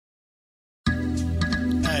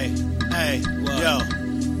Hey, yo,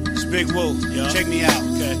 it's Big Woo. Check me out,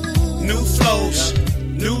 okay? New flows,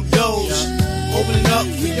 new doors, opening up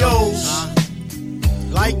for yours.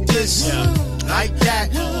 Like this, like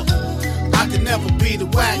that. I can never be the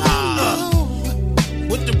whack.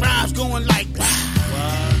 With the rhymes going like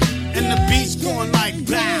and the beats going like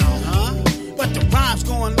but the rhymes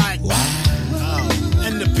going like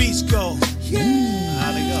and the beats go.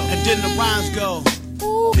 How they go? And then the rhymes go.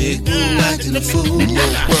 Big Woo acting a fool.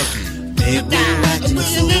 Big Woo acting a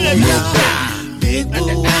fool. Big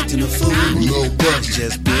Woo acting a fool.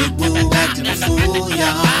 Just Big Woo acting a fool,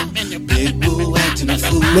 y'all. Big Woo acting a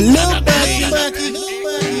fool. Little Bucky.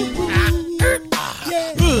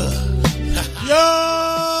 Yo,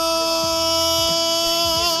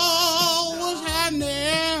 what's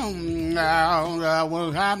happening?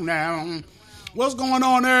 What's happening? What's going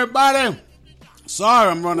on, everybody? Sorry,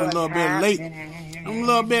 I'm running a little bit late. I'm a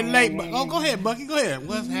little bit late, but go ahead, Bucky. Go ahead.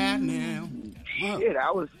 What's happening? Shit,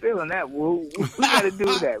 I was feeling that, Woo. We gotta do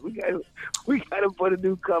that. We gotta put a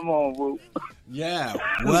new come on, Woo. Yeah.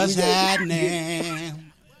 What's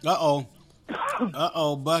happening? Uh-oh,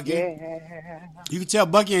 Bucky. Yeah. You can tell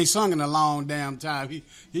Bucky ain't sung in a long damn time.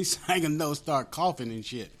 He sang and no start coughing and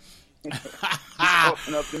shit.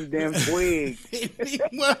 Coughing up them damn twigs.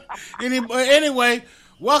 Anyway,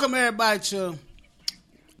 welcome everybody to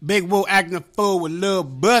Big Woo Acting a Fool with Lil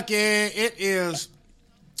Bucky. It is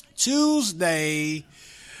Tuesday,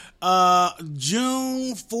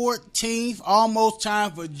 June 14th, almost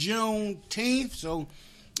time for Juneteenth. So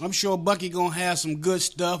I'm sure Bucky gonna have some good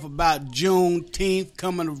stuff about Juneteenth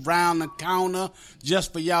coming around the corner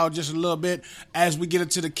just for y'all just a little bit as we get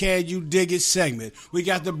into the Can You Dig It segment. We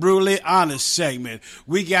got the Brutally Honest segment.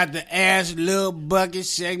 We got the Ask Lil Bucky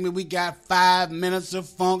segment. We got 5 minutes of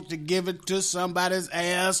funk to give it to somebody's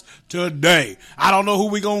ass today. I don't know who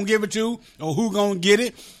we gonna give it to or who gonna get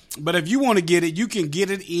it, but if you want to get it, you can get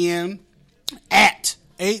it in at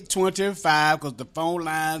 8:25 because the phone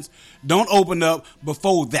lines don't open up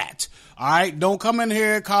before that. All right? Don't come in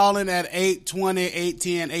here calling at 8:20,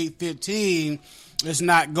 8:10, 8:15. It's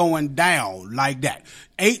not going down like that.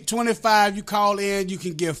 8:25, you call in, you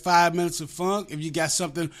can give 5 minutes of funk. If you got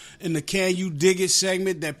something in the Can You Dig It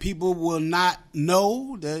segment that people will not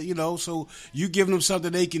know, so you giving them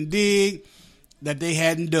something they can dig that they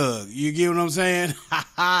hadn't dug. You get what I'm saying? If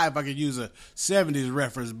I could use a 70s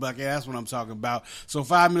reference, Bucky, that's what I'm talking about. So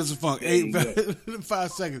 5 minutes of funk,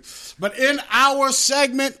 5 seconds. But in our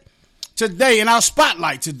segment today, in our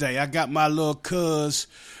spotlight today, I got my little cuz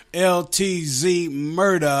LTZ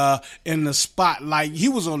Murder in the spotlight. He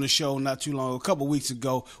was on the show not too long, a couple weeks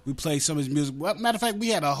ago. We played some of his music. Well, matter of fact, we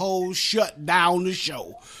had a whole shut down the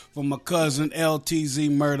show for my cousin LTZ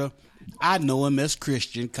Murder. I know him as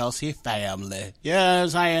Christian because he family. You know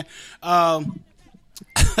what I'm saying?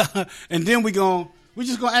 And then we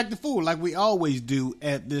just gonna act the fool like we always do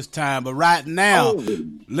at this time. But right now,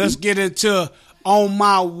 let's get into On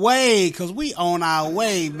My Way, because we on our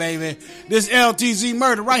way, baby. This LTZ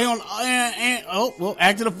Murder right here on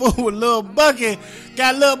Acting a Fool with Lil Bucky.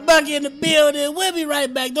 Got Lil Bucky in the building. We'll be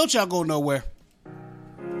right back. Don't y'all go nowhere.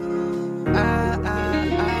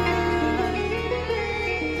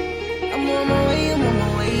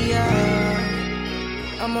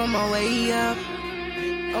 I'm on my way up.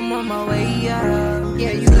 I'm on my way up.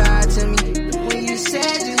 Yeah, you lied to me when you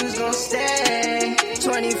said you was gonna stay.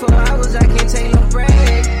 24 hours, I can't take no break.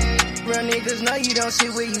 Real niggas know you don't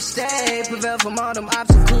sit where you stay. Prevail from all them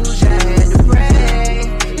obstacles, yeah, I had to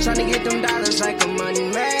pray. Tryna get them dollars like a money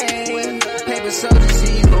made. Paper soldiers,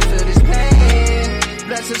 see you gon' feel this pain.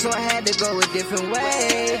 Blessed, so I had to go a different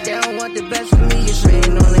way. They don't want the best for me, it's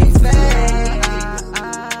written on their face.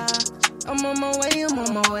 I'm on my way,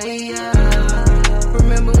 up.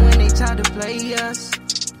 Remember when they tried to play us?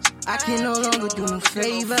 I can no longer do no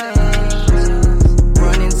favors.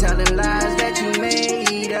 Running, telling lies that you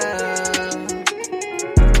made up.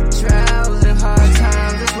 Trials and hard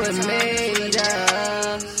times, that's what made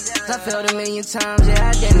us. I failed a million times, yeah,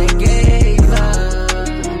 I didn't gave up.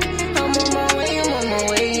 I'm on my way up. I'm on my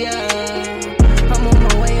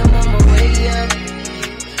way up.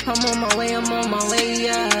 I'm on my way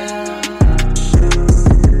up.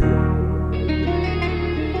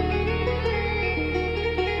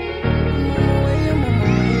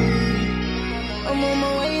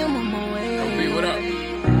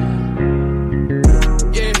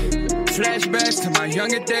 Flashbacks to my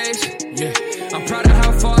younger days. Yeah, I'm proud of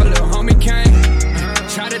how far little homie came.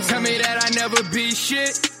 Try to tell me that I never be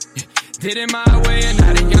shit. Did it my way and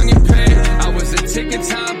not a youngin' pay. I was a ticking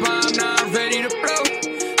time bomb, now I'm ready to blow.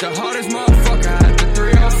 The hardest motherfucker out the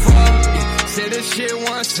 3 or 4. Said this shit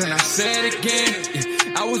once and I said it again.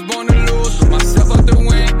 I was born to lose, put myself up to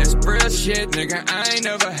win. That's real shit, nigga. I ain't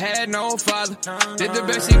never had no father. Did the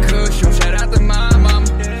best he could, shout out to my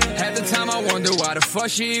mama. At the time I wonder why the fuck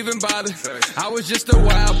she even bothered. I was just a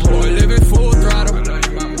wild boy living full throttle.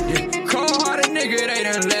 Yeah. Cold-hearted nigga, they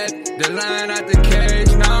done let the line out the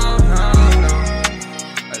cage. No.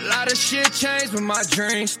 A lot of shit changed, but my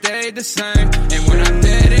dreams stayed the same. And when I'm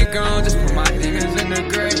dead and gone, just put my demons in the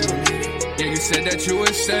grave. Yeah, you said that you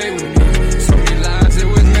would stay with me. So many lies, it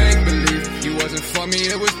was make-believe. You wasn't for me,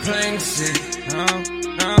 it was plain to see. No.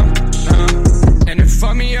 And it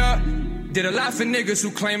fucked me up. Did a lot for niggas who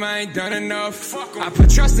claim I ain't done enough. I put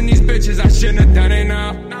trust in these bitches, I shouldn't have done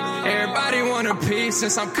enough. Everybody want a piece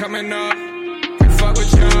since I'm coming up. Can't fuck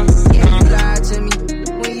with y'all. Yeah, you lied to me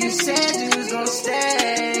when you said you was gon'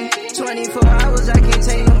 stay. 24 hours, I can't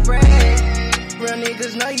take no break. Real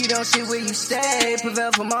niggas know you don't sit where you stay.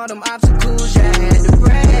 Prevail from all them obstacles, yeah, I had to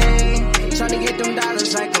break. Tryna get them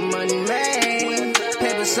dollars like a money made.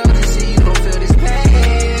 Paper soldiers, see you gon' feel this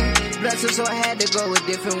pain. Blessed, so I had to go a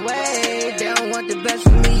different way. They don't want the best for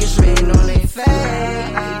me, it's written on their face.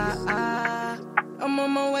 I'm on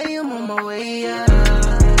my way up.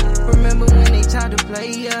 Remember when they tried to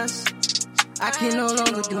play us? I can no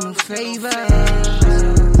longer do no favors.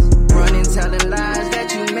 Running, telling lies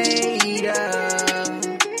that you made up.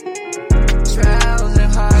 Trials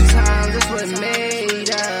and hard times, that's what made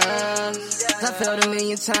us. I felt a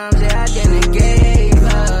million times that I didn't gave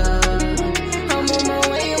up. I'm on my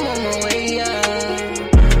way up.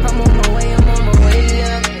 I'm on my way up.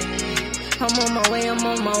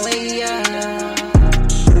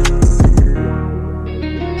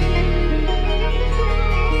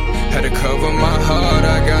 Had to cover my heart,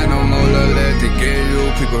 I got no more love left to give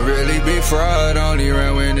you. People really be fraud, only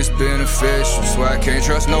around when it's beneficial. So I can't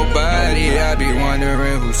trust nobody, I be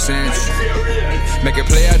wondering who sent you. Make it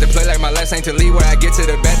play out to play like my last ain't to leave. Where I get to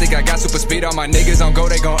the bad, think I got super speed. All my niggas on go,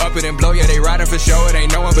 they gon' up it and blow. Yeah, they riding for show, it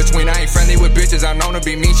ain't no in between. I ain't friendly with bitches, I'm known to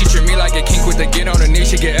be mean. She treat me like a king with the get on her knee.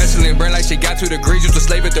 She get excellent brain like she got 2 degrees. Used to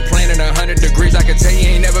slave at the plane in 100 degrees. I can tell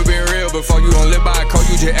you ain't never been real before. You don't live by a code,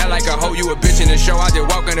 you just act like a hoe. You a bitch in the show, I just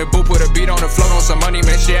walk in the booth, put a beat on the float on some money,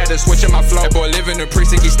 man. She had to switch in my flow. That boy live in the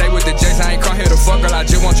precinct, he stay with the J's. I ain't come here to fuck, girl, I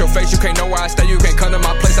just want your face. You can't know where I stay, you can't come to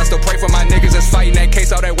my place. I still pray for my niggas that's fighting that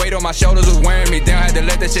case. All that weight on my shoulders was wearing me down. Had to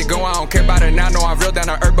let that shit go, I don't care about it now. Know I'm real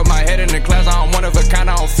down to earth, but my head in the clouds. I don't one of a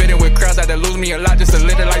kind, I don't fit in with crowds. I had to lose me a lot just to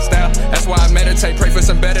live the lifestyle. That's why I meditate, pray for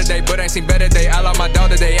some better day, but ain't seen better day. I love my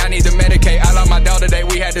dog today, I need to medicate. I love my dog today,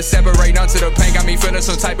 we had to separate. None to the pain, got me feeling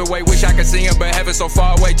some type of way. Wish I could see him, but heaven so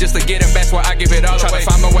far away. Just to get him back, where I give it all away. Try to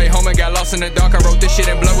find my way home and got lost in the dark. I wrote this shit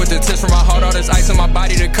in blood with the tears from my heart. All this ice on my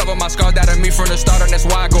body to cover my scars. That of me from the start, and that's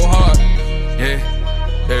why I go hard. Yeah.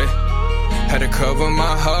 Had to cover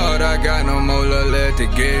my heart, I got no more love left to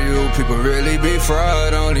give you. People really be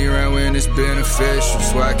fraud, only around when it's beneficial.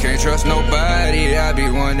 So I can't trust nobody, I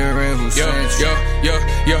be wondering who sent you.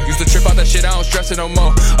 Yo, used to trip out that shit, I don't stress it no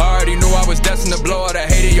more. Already knew I was destined to blow. All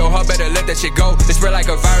that hate in your heart, better let that shit go. It's spread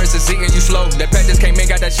like a virus, it's eating you slow. That pack just came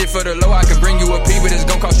in, got that shit for the low. I could bring you a P, but it's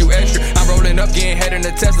gon' cost you extra. I'm rolling up, getting head in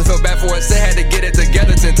the Tesla. Feel bad for a set, had to get it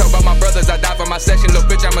together. To talk about my brothers, I died for my section. Little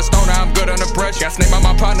bitch, I'm a stoner, I'm good under pressure. Got snake by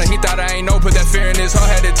my partner, he thought I ain't know. Put that fear in his heart,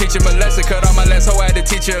 had to teach him a lesson. Cut all my last hoe, had to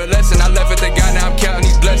teach her a lesson. I left at the guy, now I'm counting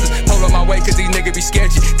these blessings. Pull up my way, cause these niggas be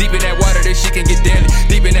sketchy. Deep in that water, this shit can get deadly.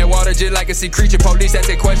 Deep in that water, just like a sea creature. Police asked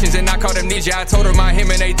their questions, and I called amnesia. I told her my him,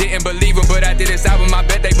 and they didn't believe him. But after this album, I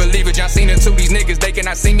bet they believe it. John Cena too, these niggas, they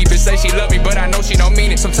cannot see me. Bitch say she love me, but I know she don't mean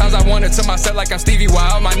it. Sometimes I wonder to myself like I'm Stevie,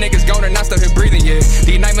 why all my niggas gone and I still here breathing, yeah.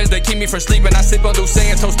 These nightmares, they keep me from sleeping. I sip on those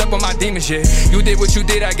saying, toast up on my demons, yeah. You did what you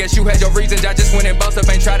did, I guess you had your reasons. I just went and bust up,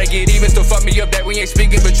 ain't try to get even. Still fuck me up that we ain't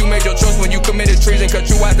speaking, but you made your choice when you committed treason. Cut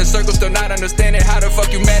you out the circle, still not understanding how the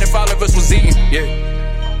fuck you mad if all of us was eating, yeah.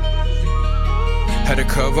 Had to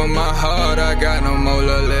cover my heart, I got no more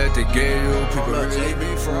love left to give you. People really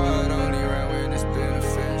be fraud, only around when it's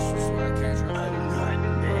beneficial. So I can't try.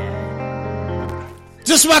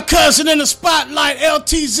 Just my cousin in the spotlight,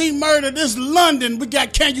 LTZ murder. This is London. We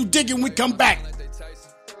got Can You Dig It when we come back.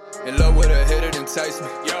 In love with a hitter, entice me.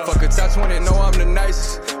 Fuck a touch when they know I'm the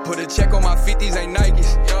nicest. Put a check on my feet, these ain't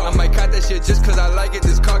Nikes. I might cut that shit just cause I like it.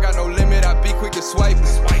 This car got no limit, I be quick to swipe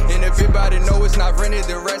it. And if everybody know it's not rented,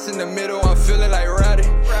 the rest in the middle, I'm feeling like Roddy.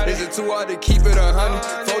 Is it too hard to keep it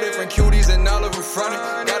 100? 4 different cuties and all of them fronted.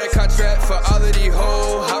 Got a contract for all of these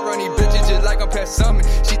hoes. I run these bitches just like I'm past Summit.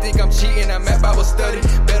 She think I'm cheating, I'm at Bible study.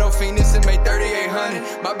 Bet on Phoenix and made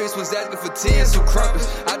 3,800. My bitch was asking for 10 so crumpets.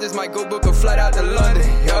 I just might go book a flight out to London,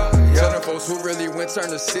 Telling folks who really went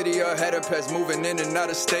turned the city up, had a pets moving in and out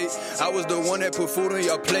of state. I was the one that put food on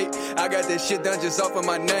your plate. I got this shit done just off of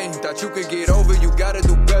my name. Thought you could get over, you gotta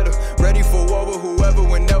do better. Ready for war with whoever,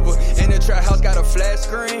 whenever. In the trap house, got a flat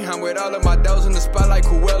screen. I'm with all of my dogs in the spot like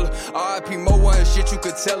Cruella. R.I.P. Moa and shit, you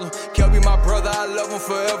could tell him. Kelby, my brother, I love him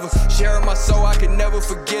forever. Sharing my soul, I can never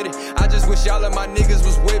forget it. I just wish all of my niggas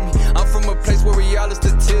was with me. I'm from a place where we all are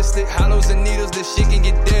statistic. Hollows and needles, this shit can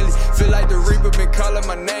get deadly. Feel like the Reaper been calling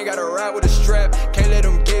my name. Gotta ride with a strap, can't let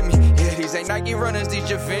them get me. Yeah, these ain't Nike runners, these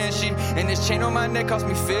Givenchy. And this chain on my neck cost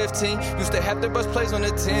me 15. Used to have to bust plays on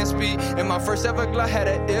the 10 speed. And my first ever Glock had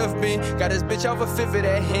an FB. Got this bitch off a fifth of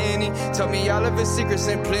that Henny. Told me all of his secrets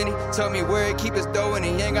and plenty. Told me where it keep his dough and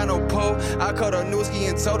he ain't got no pole. I caught a Newski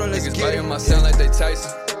and told her let's Niggas get it. biting my sound like they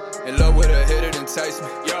Tyson. In love with a hit, it entice me.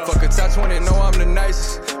 Fuck a top 20, know I'm the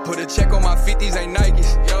nicest. Put a check on my feet, these ain't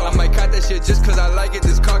Nikes. I might cop that shit just cause I like it.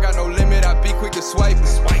 This car got no limit, I be quick to swipe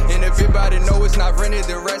it. And if everybody know it's not rented,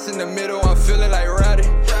 the rest in the middle, I'm feeling like Roddy.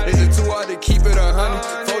 Is it too hard to keep it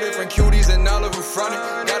 100? 4 different cuties and all of them fronted.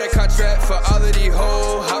 Got a contract for all of these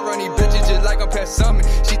hoes. I run these bitches just like I'm past Summit.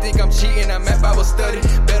 She think I'm cheating, I'm at Bible study.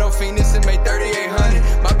 Bet on Phoenix and made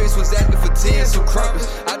 3,800. My bitch was acting for 10, so crumpets.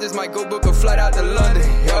 I just might go book a flight out to London.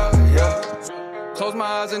 Yeah. Close my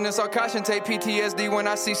eyes and then saw caution, take PTSD when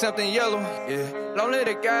I see something yellow. Yeah. Lonely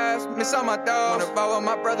the guys, miss all my dogs. Wanna ball with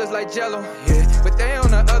my brothers like Jello. Yeah. But they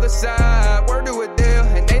on the other side, word to a deal,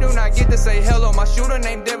 and they do not get to say hello. My shooter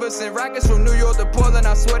named Deverson, Rockets from New York to Portland.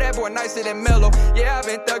 I swear that boy nicer than Mellow. Yeah, I've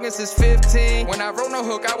been thugging since 15. When I wrote no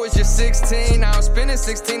hook, I was just 16. Now I'm spending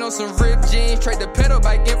 16 on some ripped jeans. Trade the pedal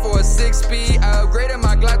bike in for a 6-speed. I upgraded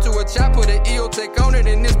my Glock to a chop, put an EO tech on it,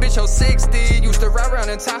 and this bitch hold 60. Used to ride around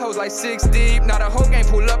in Tahoes like 6 deep. Now the whole game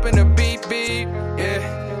pull up in the beep beep.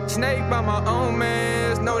 Yeah, snake by my own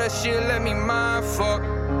mans. Know that shit let me mind fuck.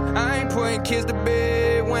 I ain't putting kids to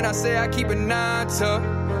bed when I say I keep a 9 tuck.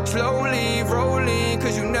 Slowly rolling,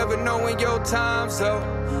 cause you never know when your time's up.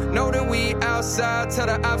 Know that we outside, tell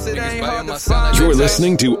the opposite ain't hard to find. You're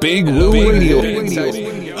listening to Big Woo Radio.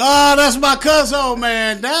 Oh, that's my cousin,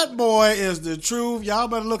 man. That boy is the truth. Y'all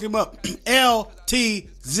better look him up.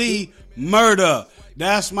 LTZ Murder.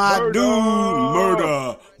 That's my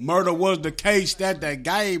dude. Murder was the case that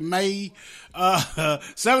guy made.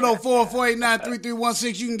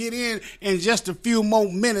 704-489-3316. You can get in just a few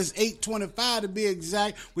more minutes. 8:25 to be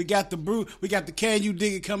exact. We got the Can You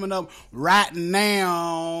Dig It coming up right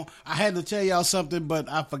now. I had to tell y'all something, but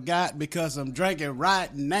I forgot because I'm drinking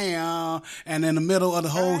right now. And in the middle of the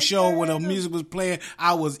whole show when the music was playing,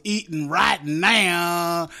 I was eating right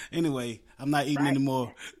now. Anyway, I'm not eating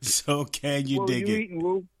anymore. So can you dig it? Eating,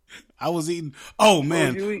 Woo? I was eating. Oh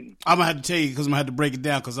man, I'm gonna have to tell you because I'm gonna have to break it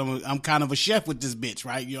down because I'm kind of a chef with this bitch,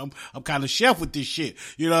 right? You know, I'm kind of chef with this shit.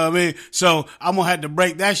 You know what I mean? So I'm gonna have to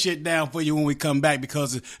break that shit down for you when we come back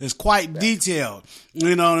because it's quite detailed.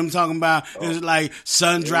 You know what I'm talking about? It's like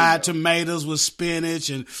sun-dried tomatoes with spinach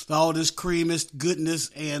and all this creamy goodness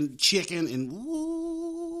and chicken and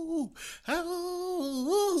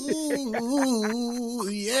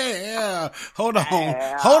yeah. Hold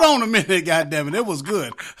on a minute, goddammit. It was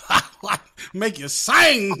good. Make you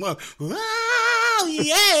sing. Oh,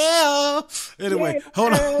 yeah. Anyway,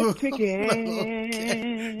 hold on. Okay.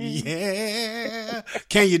 Yeah.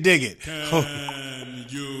 Can you dig it? Can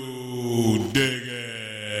you dig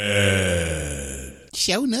it?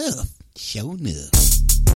 Show enough.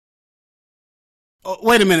 Oh,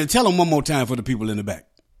 wait a minute. Tell them one more time for the people in the back.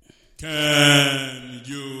 Can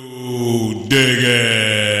you dig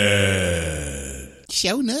it?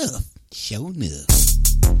 Show enough.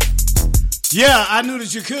 Yeah, I knew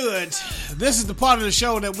that you could. This is the part of the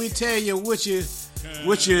show that we tell you what you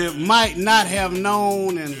might not have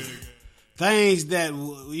known and things that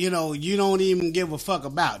you don't even give a fuck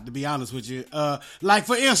about, to be honest with you. Like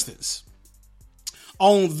for instance,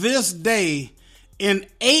 on this day in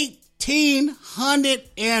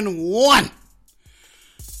 1801,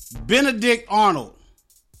 Benedict Arnold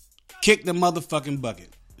kicked the motherfucking bucket.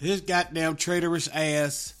 His goddamn traitorous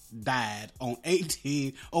ass died on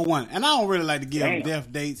 1801. And I don't really like to give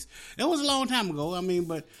death dates. It was a long time ago. I mean,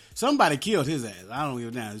 but somebody killed his ass. I don't give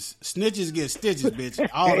a damn. Snitches get stitches, bitch.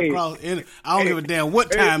 All across. I don't give a damn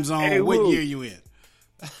what time zone, what year you in.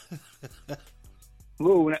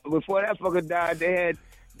 Woo, before that fucker died, they had,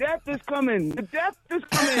 death is coming. The death is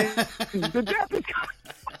coming. The death is coming.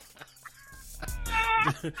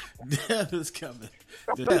 Death is coming.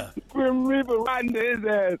 Grim Reaper riding to his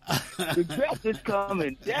ass. The death is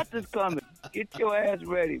coming. Death is coming. Get your ass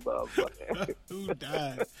ready, motherfucker. Who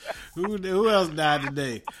died? Who else died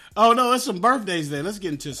today? Oh no, it's some birthdays there. Let's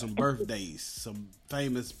get into some birthdays. Some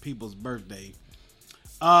famous people's birthday.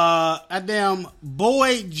 That damn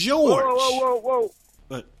Boy George. Whoa.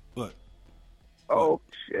 What? Oh,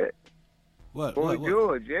 shit. What? Boy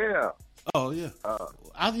George, yeah. Oh, yeah.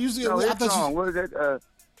 I usually... No, I his thought song, what is that?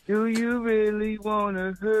 Do you really want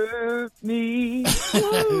to hurt me?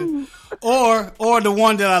 Woo. Or the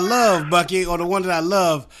one that I love, Bucky, or the one that I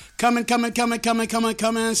love. Come inside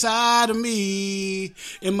of me.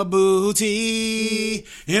 In my booty.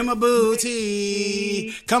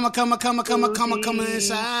 Come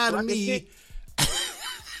inside of me.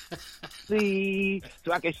 Please,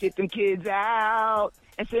 so I can shit them kids out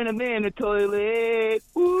and send them in the toilet.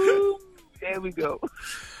 Woo. There we go.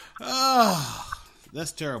 Oh,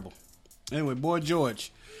 that's terrible. Anyway, Boy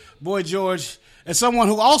George, and someone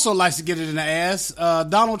who also likes to get it in the ass,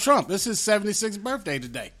 Donald Trump. It's his 76th birthday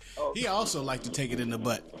today. Oh. He also likes to take it in the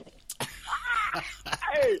butt.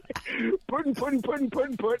 Hey, putting it in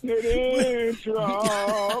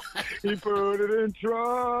Trump. He put it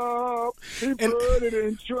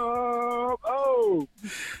in Trump. Oh,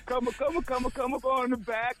 come up on the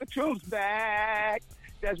back of Trump's back.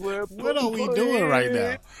 That's where. What are we doing right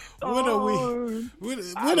now? What are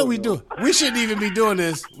we doing? We shouldn't even be doing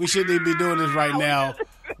this. We shouldn't even be doing this right now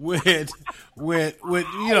with the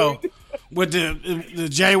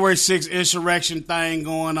January 6th insurrection thing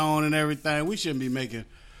going on and everything. We shouldn't be making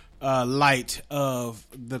light of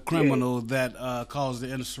the criminal that caused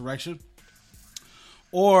the insurrection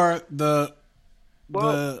or the.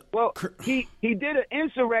 He did an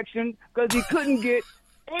insurrection because he couldn't get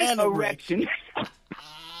an erection.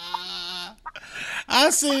 I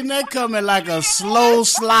seen that coming like a slow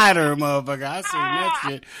slider, motherfucker. I seen that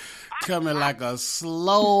shit coming like a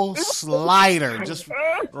slow slider, just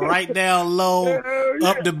right down low,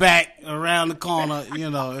 up the back, around the corner. You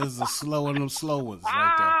know, it's a slow one of them slow ones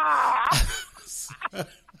right there.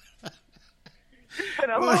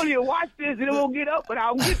 And I'm only watch this and it won't get up, but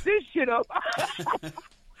I'll get this shit up.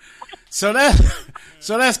 So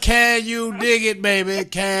that's Can You Dig It, baby?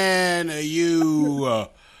 Can you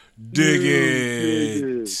dig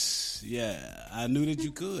it? Yeah, I knew that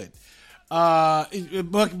you could.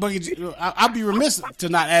 Bucky, I'd be remiss to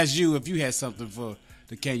not ask you if you had something for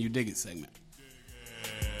the Can You Dig It segment.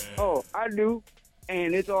 Oh, I do.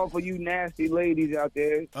 And it's all for you nasty ladies out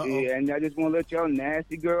there. Yeah, and I just want to let y'all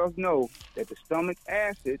nasty girls know that the stomach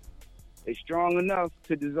acid is strong enough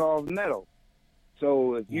to dissolve metal.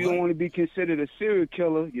 So if you don't want to be considered a serial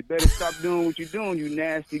killer, you better stop doing what you're doing, you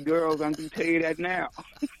nasty girls. I'm going to tell you that now.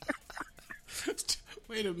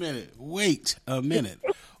 Wait a minute.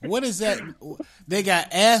 What is that? They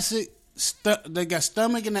got acid. They got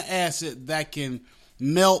stomach in the acid that can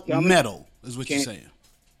melt metal, is what you're saying.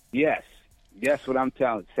 Yes. That's what I'm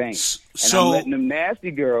saying. And I'm letting them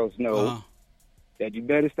nasty girls know that you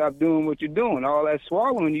better stop doing what you're doing. All that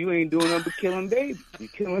swallowing, you ain't doing nothing but killing babies. You're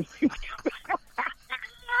killing people.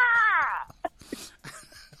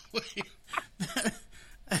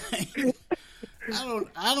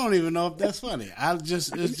 I don't even know if that's funny. I'm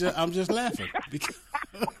just laughing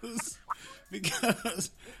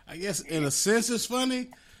because I guess in a sense it's funny,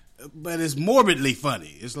 but it's morbidly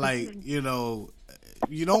funny. It's like, you don't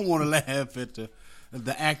want to laugh at the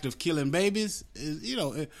act of killing babies,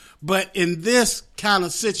 but in this kind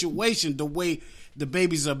of situation, the way the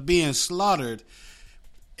babies are being slaughtered,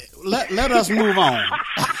 let us move on.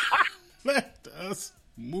 Let us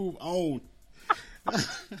move on.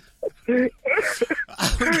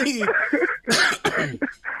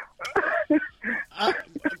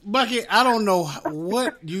 Bucky, I don't know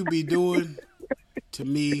what you be doing to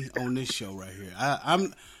me on this show right here.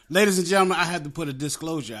 I'm, ladies and gentlemen, I have to put a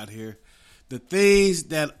disclosure out here. The things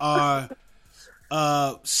that are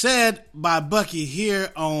said by Bucky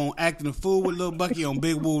here on Actin A Fool with Lil Bucky on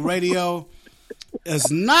Big Woo Radio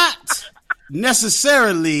is not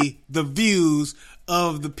necessarily the views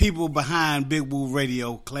of the people behind Big Woo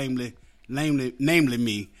Radio, namely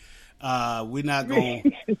me. We're not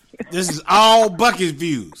going. This is all Bucky's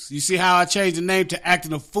views. You see how I changed the name to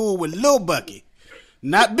Actin A Fool with Lil Bucky,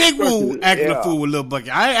 not Big Woo acting a fool with Lil Bucky.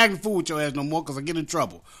 I ain't acting a fool with your ass no more because I get in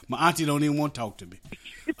trouble. My auntie don't even want to talk to me.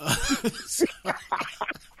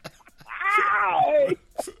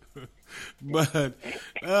 But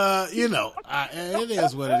it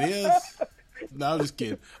is what it is. No, I'm just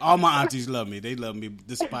kidding. All my aunties love me. They love me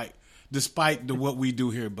despite what we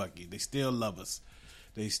do here, Bucky. They still love us.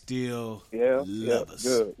 They still love us.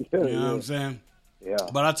 Good. You know what I'm saying? Yeah.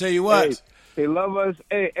 But I'll tell you what. Hey, they love us.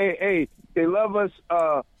 Hey. They love us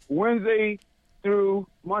Wednesday through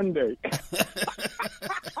Monday.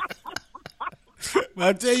 But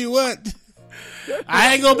I'll tell you what.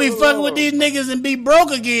 I ain't gonna be fucking with these niggas and be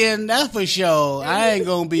broke again. That's for sure. I ain't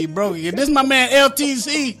gonna be broke again. This is my man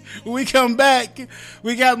LTC. When we come back,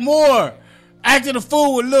 we got more Actin A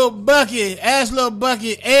Fool with Lil Bucky. Ask Lil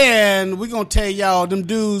Bucky, and we gonna tell y'all them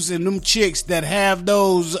dudes and them chicks that have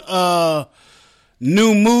those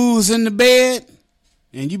new moves in the bed.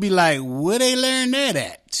 And you be like, where they learn that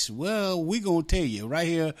at? Well, we gonna tell you right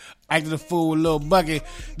here. Actin A Fool with Lil Bucky.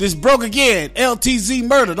 This broke again. LTZ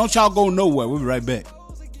murder. Don't y'all go nowhere. We'll be right back.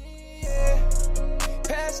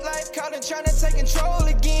 Past life calling, trying to take control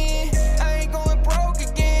again. I ain't going broke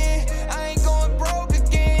again. I ain't going broke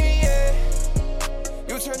again. Yeah.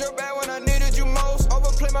 You turned your back when I needed you most.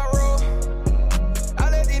 Overplay my role. I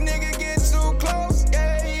let these niggas get too close.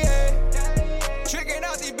 Yeah, yeah. Tricking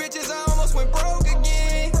out these bitches, I almost went broke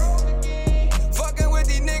again. Fucking with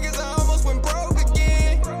these niggas, I almost went broke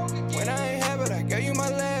again. When I ain't have it, I gave you my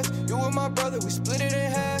last. You and my brother, we split it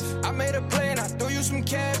in half. I made a play and I threw you some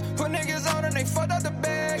cash. Put niggas on and they fucked up the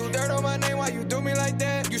bag. You dirt on my name, why you do me like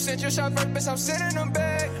that? You sent your shot first, bitch, I'm sending them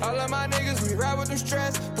back. All of my niggas, we ride with them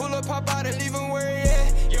stress. Pull up, pop out and leave them where he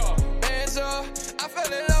at. Yo, bands up. I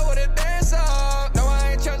fell in love with a dance up. No,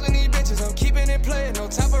 I ain't trusting these bitches, I'm keeping it playing. No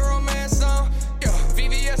type of romance song. Yo,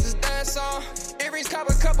 VVS is dance song. Earrings cop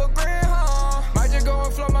a couple grand, huh? Might just go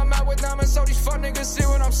and flow my mouth with diamonds so these fuck niggas see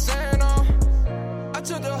what I'm saying, I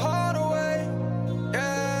took the heart away,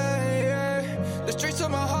 yeah, yeah. The streets took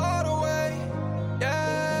my heart away,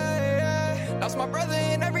 yeah, yeah. Lost my brother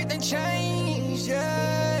and everything changed,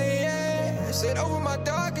 yeah, yeah. Said over my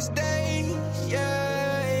darkest days,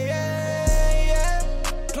 yeah, yeah, yeah.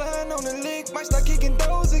 Playing on the lick, might start kicking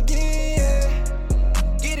those again, yeah.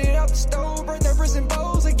 Get it out the stove, burn the prison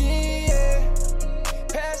bowls again, yeah.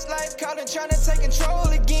 Past life calling, trying to take control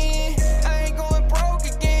again. I ain't going broke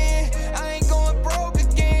again. I ain't going broke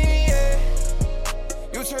again, yeah.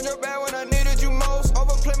 You turned your back when I needed you most.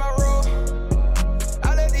 Overplay my role.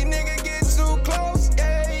 I let these niggas get too close,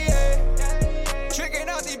 yeah, yeah. Tricking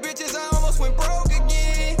out these bitches, I almost went broke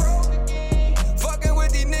again. Fucking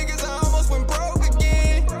with these niggas, I almost went broke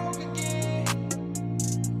again.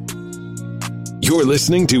 You're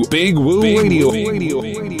listening to Big Woo Radio.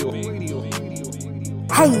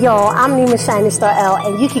 Hey y'all, I'm Nima Shining Star L,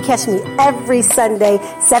 and you can catch me every Sunday,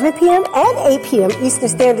 7 p.m. and 8 p.m. Eastern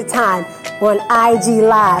Standard Time on IG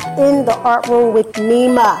Live in the Art Room with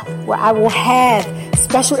Nima, where I will have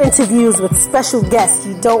special interviews with special guests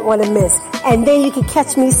you don't want to miss. And then you can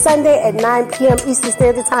catch me Sunday at 9 p.m. Eastern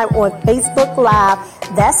Standard Time on Facebook Live.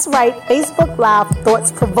 That's right, Facebook Live,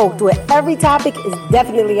 Thoughts Provoked, where every topic is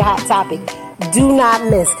definitely a hot topic. Do not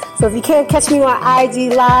miss. So if you can't catch me on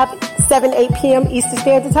IG Live, 7, 8 p.m. Eastern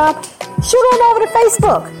Standard Time, shoot on over to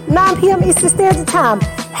Facebook, 9 p.m. Eastern Standard Time.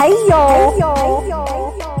 Hey, y'all. Hey, y'all. Hey,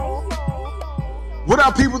 y'all. What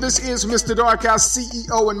up, people? This is Mr. Darkhouse,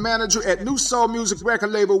 CEO and manager at New Soul Music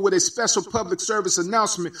record label, with a special public service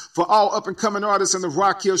announcement for all up-and-coming artists in the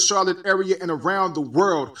Rock Hill, Charlotte area and around the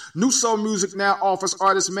world. New Soul Music now offers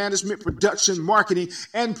artist management, production, marketing,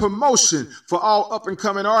 and promotion for all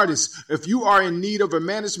up-and-coming artists. If you are in need of a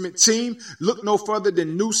management team, look no further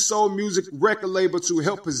than New Soul Music record label to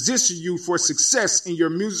help position you for success in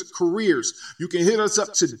your music careers. You can hit us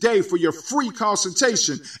up today for your free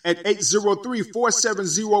consultation at 803-470-5618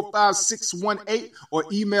 or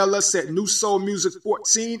email us at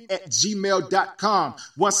newsoulmusic14@gmail.com.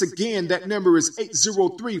 Once again, that number is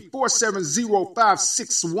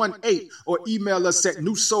 803-470-5618 or email us at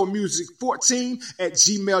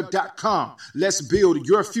newsoulmusic14@gmail.com. Let's build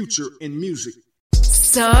your future in music.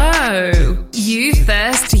 So, you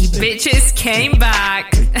thirsty bitches came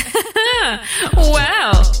back.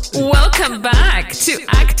 Well, welcome back to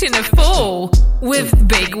Actin A Fool with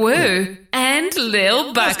Big Woo and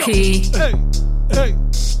Lil Bucky. Hey, hey,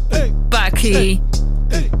 hey. Bucky.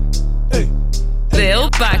 Hey, hey, hey. Lil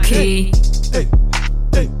Bucky. Hey,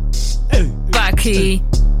 hey, hey. Bucky.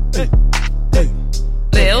 Hey, hey.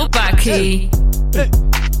 Lil Bucky. Hey,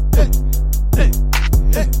 hey, hey, hey,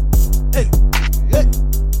 hey.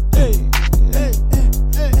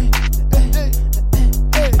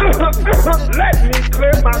 Let me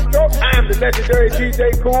clear my throat. I'm the legendary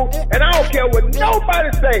DJ Cool, and I don't care what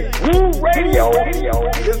nobody say. Woo Radio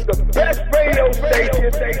is the best radio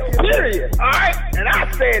station, period. All right? And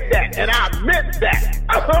I said that, and I meant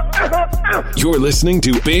that. You're listening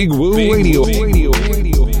to Big Woo Radio.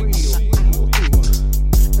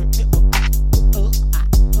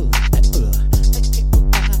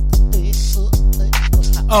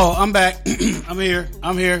 Oh, I'm back. I'm here.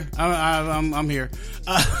 I'm here.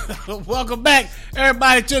 Welcome back,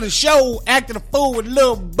 everybody, to the show, Actin A Fool with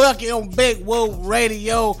Lil Bucky on Big Woo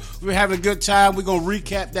Radio. We're having a good time. We're going to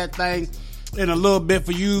recap that thing. in a little bit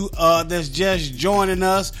for you that's just joining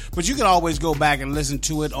us. But you can always go back and listen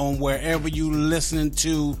to it on wherever you listen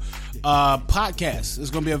to podcasts. It's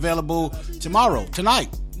going to be available tonight,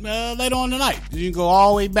 later on tonight. You can go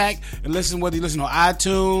all the way back and listen, whether you listen on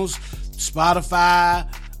iTunes, Spotify,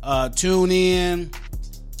 TuneIn.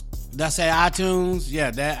 Did I say iTunes?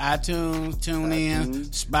 Yeah, that iTunes, TuneIn,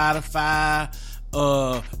 Spotify,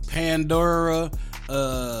 Pandora,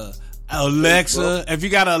 Alexa. If you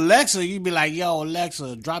got an Alexa, you be like, yo,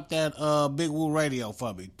 Alexa, drop that Big Woo Radio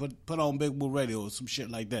for me. Put on Big Woo Radio or some shit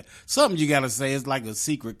like that. Something you gotta say. It's like a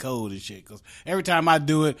secret code and shit. Cause every time I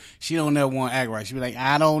do it, she don't never want to act right. She be like,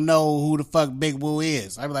 I don't know who the fuck Big Woo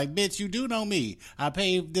is. I be like, bitch, you do know me. I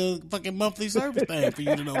pay the fucking monthly service thing for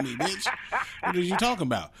you to know me, bitch. What are you talking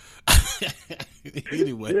about?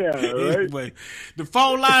 Anyway, the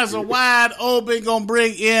phone lines are wide open. Gonna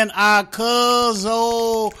bring in our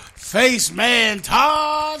cousin Face Man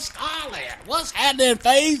Todd Scarlett. What's happening,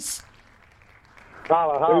 Face?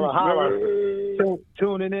 Holla.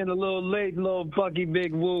 Tuning in a little late, little Bucky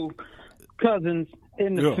Big Woo cousins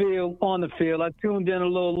in the field, on the field. I tuned in a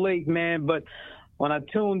little late, man, but when I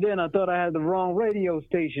tuned in, I thought I had the wrong radio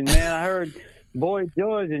station, man. I heard Boy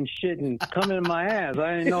George and shit and coming in my ass.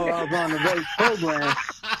 I didn't know I was on the right program,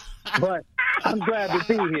 but I'm glad to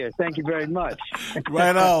be here. Thank you very much.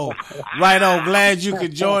 Right on. Glad you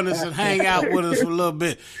could join us and hang out with us for a little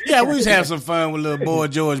bit. Yeah, we just have some fun with little Boy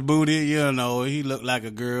George Booty. You know, he looked like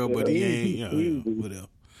a girl, but he ain't, whatever.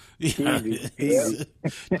 He's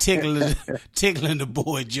tickling the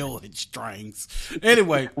Boy George strings.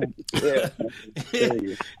 Anyway,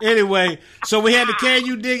 so we had the Can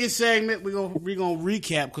You Dig It segment. We're gonna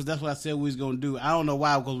recap because that's what I said we was gonna do. I don't know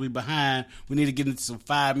why, because we behind. We need to get into some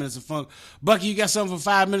 5 minutes of funk. Bucky, you got something for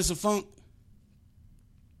 5 minutes of funk?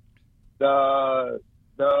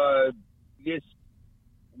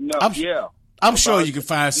 I'm sure you can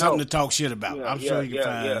find something to talk shit about. I'm sure you can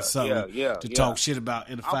find something to talk shit about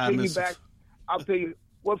in the 5 minutes. I'll tell you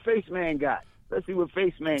what Face Man got. Let's see what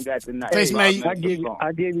Face Man got tonight. Face Man, I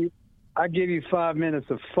give you 5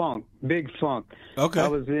 minutes of funk, big funk. Okay. I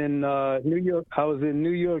was in New York. I was in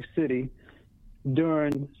New York City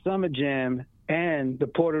during Summer Jam and the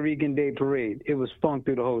Puerto Rican Day Parade. It was funk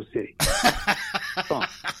through the whole city. Funk.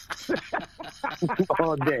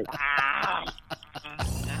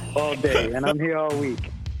 All day, and I'm here all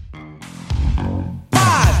week.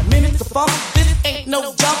 5 minutes of funk, this ain't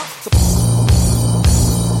no jump.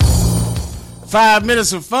 5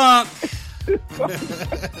 minutes of funk.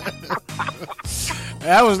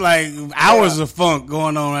 That was like hours of funk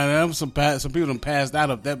going on right there. Some people done passed out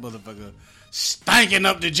of that motherfucker. Stanking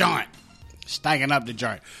up the joint.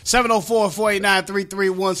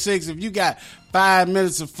 704-489-3316. If you got 5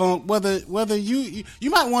 minutes of funk, whether you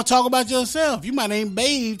might want to talk about yourself. You might ain't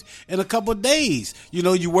bathed in a couple of days. You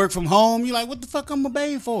know, you work from home. You're like, what the fuck I'm gonna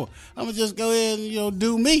bathe for? I'm gonna just go ahead and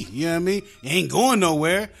do me. You know what I mean? You ain't going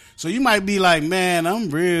nowhere. So you might be like, man, I'm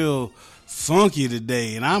real funky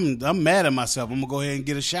today, and I'm mad at myself. I'm gonna go ahead and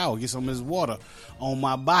get a shower, get some of this water on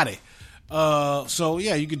my body. So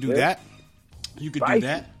yeah, you could do that. You could do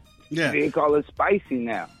that. Yeah, they call it spicy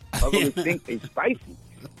now. Others think they spicy.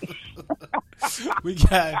 we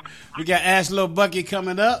got Ash Little Bucky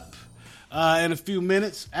coming up in a few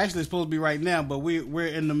minutes. Actually, it's supposed to be right now, but we're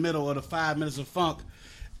in the middle of the 5 minutes of funk,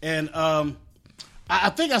 and I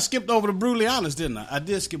think I skipped over the Brutally Honest, didn't I? I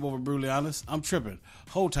did skip over Brutally Honest. I'm tripping.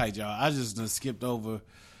 Hold tight, y'all. I just done skipped over.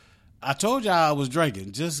 I told y'all I was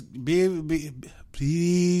drinking. Just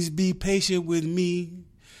please be patient with me.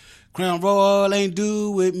 Crown Royal ain't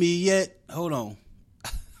do with me yet. Hold on.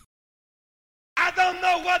 I don't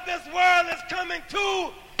know what this world is coming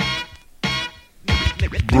to.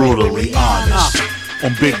 Brutally Honest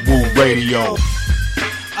on Big Woo Radio.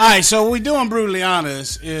 All right, so what we do on Brutally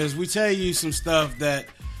Honest is we tell you some stuff that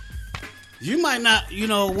you might not,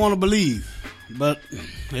 want to believe, but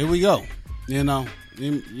here we go.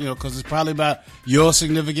 Because it's probably about your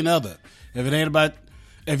significant other.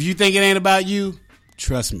 If you think it ain't about you,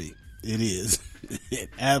 trust me, it is. It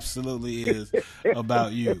absolutely is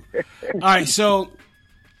about you. All right, so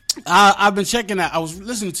I've been checking out. I was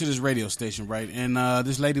listening to this radio station, right? And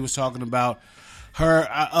this lady was talking about her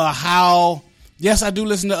how. Yes, I do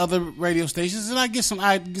listen to other radio stations, and I get some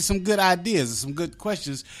good ideas and some good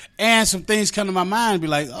questions, and some things come to my mind and be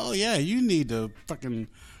like, oh yeah, you need to fucking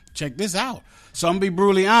check this out. So I'm gonna be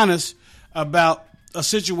brutally honest about a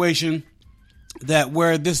situation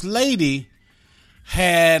where this lady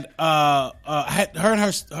had her and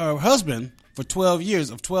her husband for 12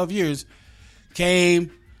 years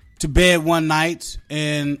came to bed one night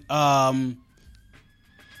and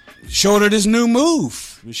showed her this new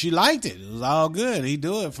move. She liked it. It was all good. He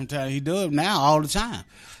do it now all the time.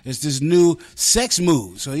 It's this new sex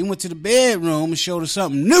move. So he went to the bedroom and showed her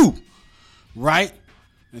something new, right?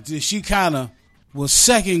 And she kind of was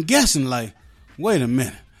second guessing, like, wait a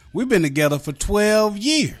minute. We've been together for 12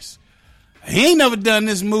 years. He ain't never done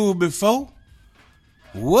this move before.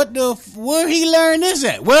 Where he learned this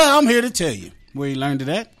at? Well, I'm here to tell you where he learned it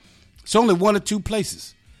at. It's only one or two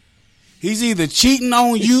places. He's either cheating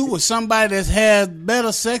on you with somebody that has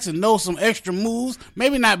better sex and knows some extra moves.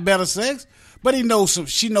 Maybe not better sex, but she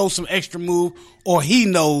knows some extra move, or he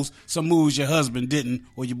knows some moves your husband didn't,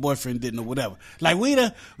 or your boyfriend didn't, or whatever. Like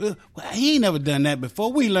he ain't never done that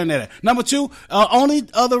before. We learned that. Number two, only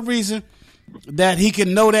other reason that he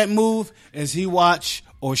can know that move is he watch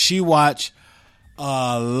or she watch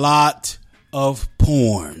a lot of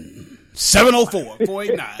porn.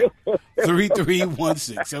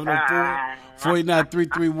 704-489-3316.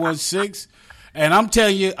 704-489-3316. And I'm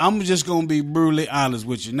telling you, I'm just going to be brutally honest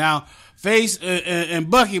with you. Now, Face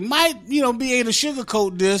and Bucky might, be able to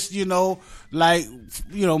sugarcoat this,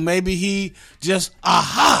 maybe he just,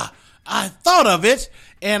 I thought of it.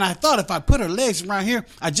 And I thought if I put her legs around here,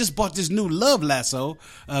 I just bought this new love lasso.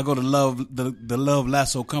 Go to the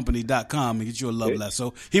lovelassocompany.com and get you a love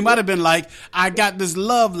lasso. He might have been like, I got this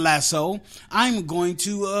love lasso. I'm going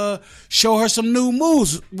to show her some new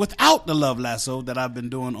moves without the love lasso that I've been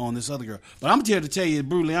doing on this other girl. But I'm here to tell you,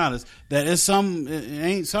 brutally honest, that something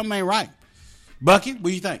ain't right. Bucky, what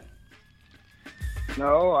do you think?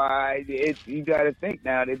 No, you got to think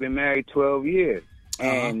now. They've been married 12 years.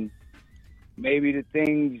 And maybe the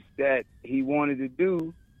things that he wanted to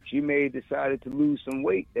do, she may have decided to lose some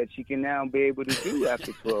weight that she can now be able to do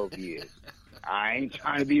after 12 years. I ain't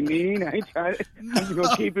trying to be mean. I'm just going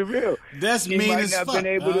to keep it real. That's she mean might as not fuck. Been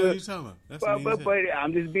able to, but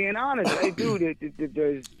I'm just being honest. Hey, dude,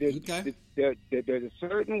 there's a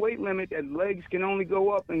certain weight limit that legs can only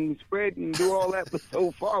go up and spread and do all that, but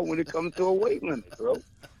so far when it comes to a weight limit, bro.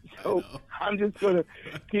 So I'm just going to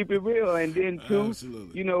keep it real. And then, too,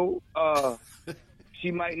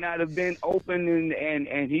 she might not have been open,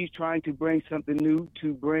 and he's trying to bring something new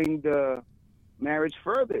to bring the marriage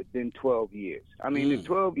further than 12 years. I mean, the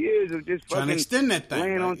 12 years of just trying to extend that thing,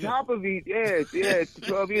 laying on top of each. Yeah,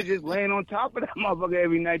 12 years just laying on top of that motherfucker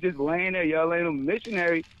every night, just laying there. Y'all ain't a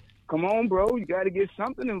missionary. Come on, bro. You got to get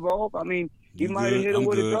something involved. I mean, he might have hit her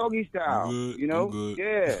with a doggy style,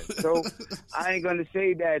 Yeah. So I ain't gonna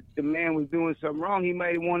say that the man was doing something wrong. He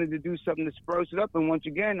might have wanted to do something to spruce it up. And once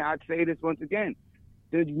again, I'd say this once again: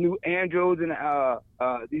 the new Androids and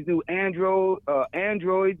these new androids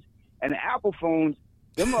and the Apple phones.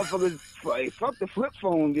 Them motherfuckers, fuck the flip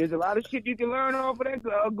phone. There's a lot of shit you can learn off of that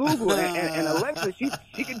Google and Alexa. She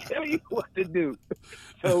can tell you what to do.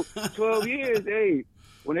 So 12 years, hey,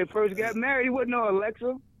 when they first got married, he wasn't no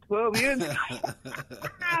Alexa. 12 years ago.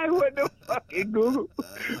 I wasn't no fucking Google.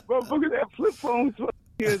 Motherfuckers had flip phones 12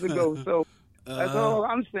 years ago. So that's all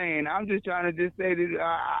I'm saying. I'm just trying to say that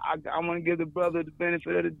I want to give the brother the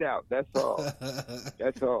benefit of the doubt. That's all.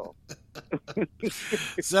 That's all.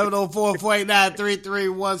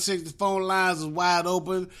 704-489-3316. The phone lines is wide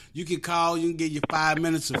open. You can call. You can get your 5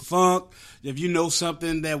 minutes of funk. If you know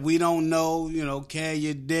something that we don't know, can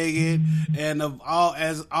you dig it? And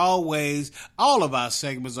as always, all of our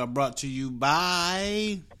segments are brought to you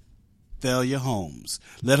by Thalia Holmes.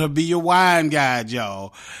 Let her be your wine guide,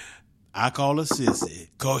 y'all. I call her Sissy,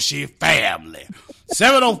 cause she family.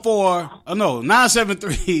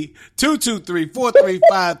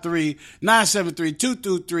 973-223-4353,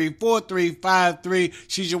 973-223-4353.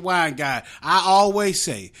 She's your wine guy. I always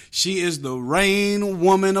say she is the Rain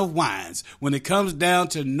Woman of wines. When it comes down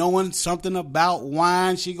to knowing something about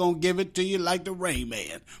wine, she gonna give it to you like the Rain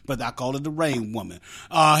Man. But I call her the Rain Woman.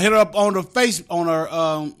 Hit her up on her on her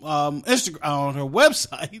Instagram, on her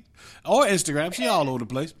website or Instagram. She all over the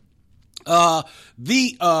place. The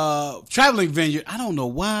traveling vineyard. I don't know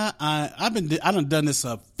why I done this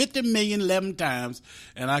 50 million 11 times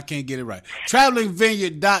and I can't get it right.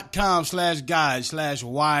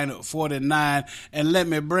 Travelingvineyard.com/guide/wine49 and let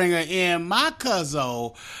me bring her in. My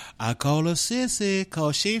cousin, I call her Sissy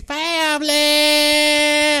cause she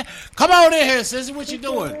family. Come on in here, Sissy. What you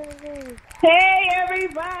doing? Hey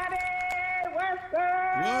everybody, what's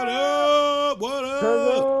up? What up? What up?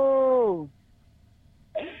 Hello.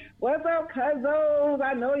 What's up, cousins?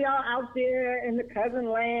 I know y'all out there in the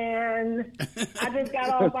cousin land. I just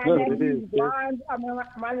got off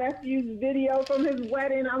my nephew's video from his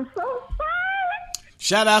wedding. I'm so sorry.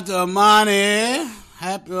 Shout out to Amani.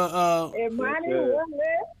 Happy Imani,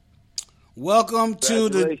 Welcome to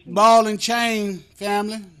the Ball and Chain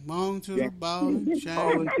family. Ball to the Ball and Chain.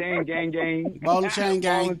 Ball and Chain gang. Ball and Chain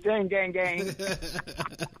gang. Ball and Chain gang.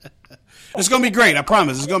 It's going to be great. I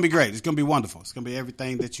promise. It's going to be great. It's going to be wonderful. It's going to be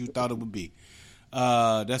everything that you thought it would be.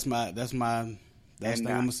 That's thing I'm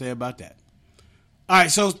going to say about that. All right.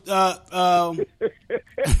 So,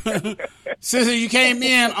 since you came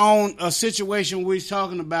in on a situation we was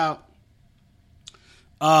talking about,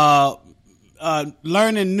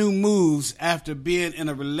 learning new moves after being in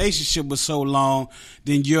a relationship for so long,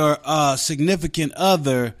 then your significant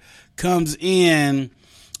other comes in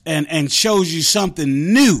and shows you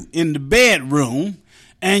something new in the bedroom,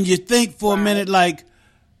 and you think for a minute like,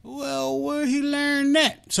 well, where he learned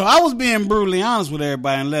that? So I was being brutally honest with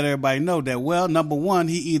everybody and let everybody know that, well, number one,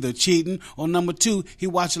 he either cheating, or number two, he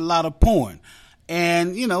watched a lot of porn.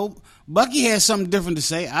 And, you know, Bucky had something different to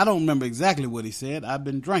say. I don't remember exactly what he said. I've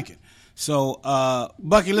been drinking. So,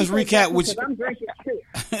 Bucky, let's recap. I'm drinking too.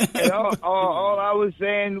 And all I was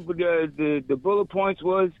saying, the bullet points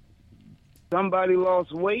was somebody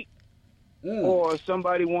lost weight or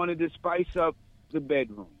somebody wanted to spice up the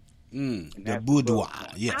bedroom. The boudoir,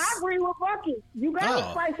 yes. I agree with Bucky. You got to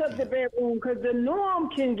spice up the bedroom because the norm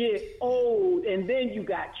can get old, and then you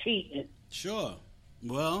got cheating. Sure.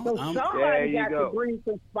 Well, so somebody got to bring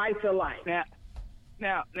some spice of life.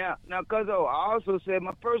 Now, Cuzzo, I also said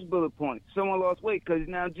my first bullet point, someone lost weight, because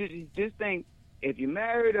now just think, if you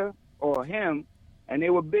married her or him and they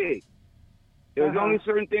were big, there's only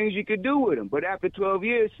certain things you could do with them. But after 12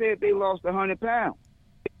 years, say if they lost 100 pounds,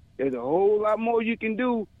 there's a whole lot more you can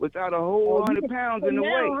do without a whole 100 pounds in the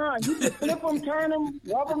way. You can flip them, turn them,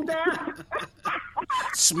 rub them down.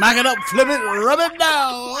 Smack it up, flip it, rub it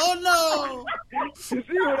down. Oh, no. You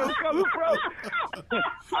see where I'm coming from?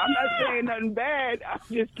 I'm not saying nothing bad. I'm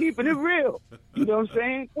just keeping it real. You know what I'm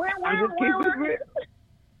saying? I'm just keeping it real.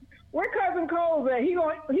 Where Cousin Cole's at? He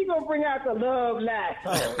gonna bring out the love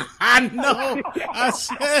lasso. I know. I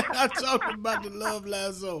talked about the love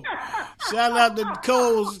lasso. Shout out to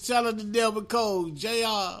Coles. Shout out to Delbert Coles.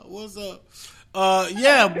 JR, what's up?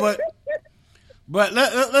 Yeah, but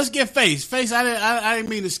let's get Face. Face, I didn't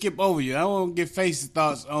mean to skip over you. I want to get Face's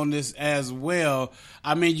thoughts on this as well.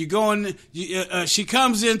 I mean, she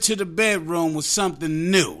comes into the bedroom with something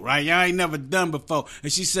new, right? Y'all ain't never done before.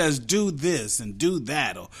 And she says, do this and do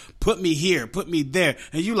that, or put me here, put me there.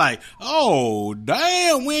 And you like, oh,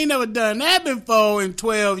 damn, we ain't never done that before in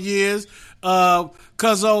 12 years.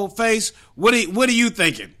 Cuz old Face, what are you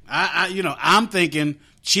thinking? I'm thinking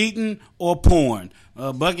cheating or porn.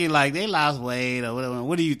 Bucky, like, they lost weight or whatever.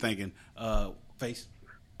 What are you thinking, Face?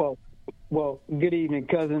 Well, good evening,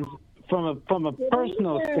 cousins. From a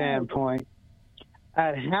personal standpoint,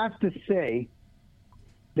 I'd have to say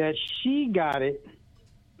that she got it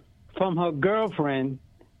from her girlfriend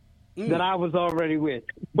that I was already with.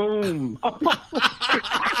 Boom. She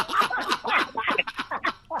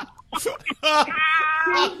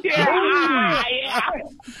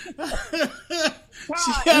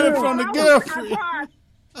got it from the girlfriend.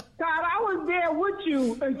 Todd, I was there with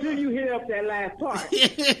you until you hit up that last part. They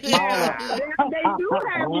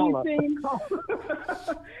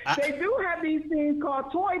do have these things called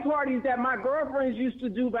toy parties that my girlfriends used to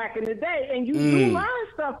do back in the day, and you do learn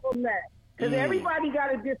stuff from that because everybody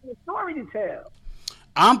got a different story to tell.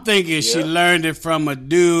 I'm thinking she learned it from a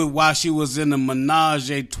dude while she was in the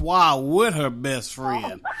menage a trois with her best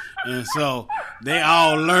friend. And so they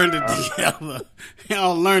all learned it together.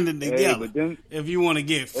 If you want to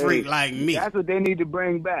get freak like me. That's what they need to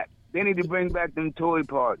bring back. They need to bring back them toy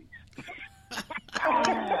parties.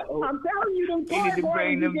 I'm telling you, them toy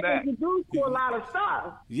parties you get introduced to a lot of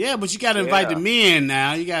stuff. Yeah, but you got to invite the men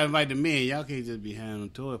now. You got to invite the men. Y'all can't just be having a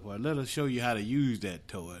toy party. Let us show you how to use that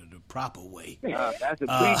toy the proper way. That's a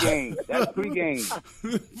pregame. That's pregame.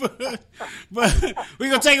 but we're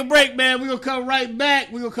going to take a break, man. We're going to come right back.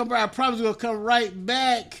 I promise we're going to come right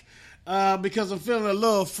back. Because I'm feeling a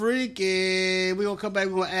little freaky. We're going to come back.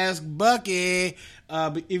 We're going to ask Bucky,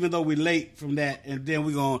 even though we're late from that. And then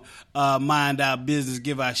we're going to mind our business,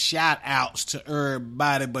 give our shout-outs to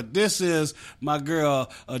everybody. But this is my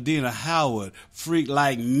girl, Adina Howard, Freak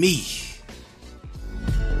Like Me.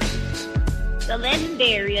 The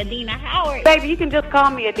legendary Adina Howard. Baby, you can just call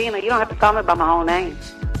me Adina. You don't have to call me by my whole name.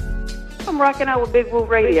 I'm rocking out with Big Woo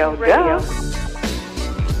Radio.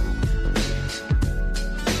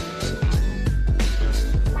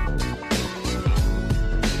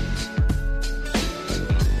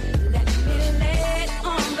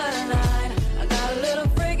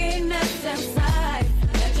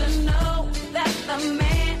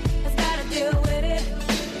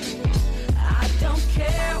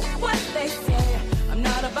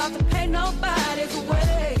 About to pay ain't nobody's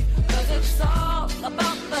way. 'Cause it's all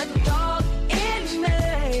about the dog in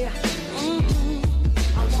me.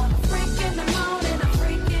 I want a freak in the morning, a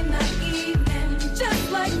freak in the evening,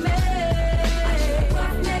 just like me.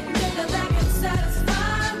 Roughneck nigga that can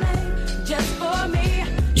satisfy me, just for me.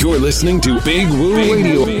 You're listening to Big Woo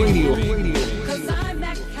Radio.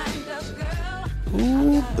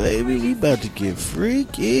 Ooh, baby, we about to get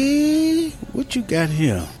freaky. What you got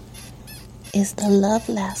here? It's the Love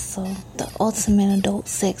Lasso, the ultimate adult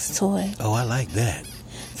sex toy. Oh, I like that.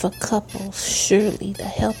 For couples, surely to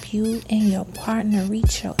help you and your partner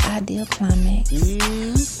reach your ideal climax.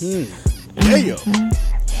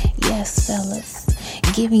 Yes, fellas.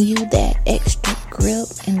 Giving you that extra grip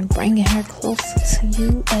and bringing her closer to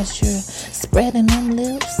you as you're spreading them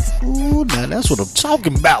lips. Ooh, now that's what I'm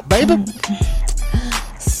talking about, baby.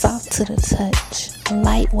 Soft to the touch,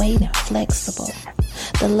 lightweight and flexible.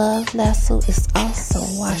 The Love Lasso is also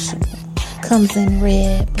washable. Comes in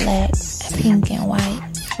red, black, pink, and white.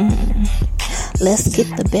 Let's get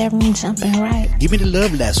the bedroom jumping right. Give me the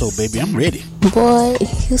Love Lasso, baby. I'm ready. Boy,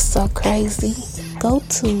 you so crazy. Go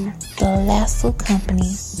to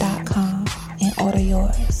thelassocompany.com and order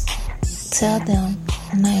yours. Tell them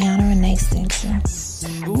Nayana Renee sent you.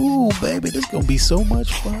 Ooh, baby, this gonna be so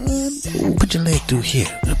much fun. Ooh, put your leg through here.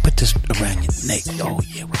 Put this around your neck. Oh,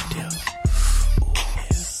 yeah, right there.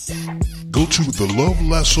 Go to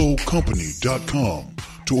thelovelassocompany.com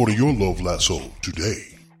to order your Love Lasso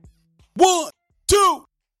today. 1, 2,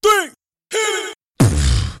 3, hit it!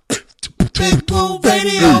 Big Woo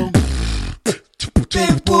Radio.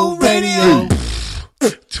 Big Woo Radio.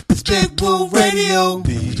 Big Woo Radio.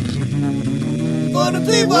 For the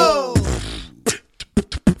people.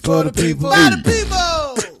 For the people. By the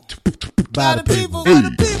people. By the people. For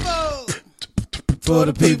the people. For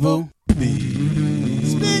the people.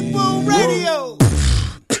 It's Big Woo Radio.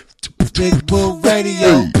 Big Woo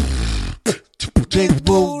Radio. Big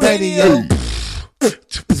Woo Radio.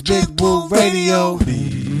 It's Big Woo Radio.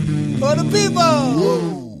 For the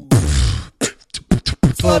people.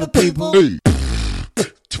 For the people.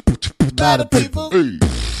 By the people.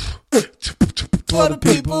 For the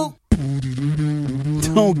people.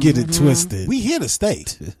 Don't get it twisted. We here to stay.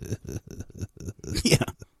 Yeah.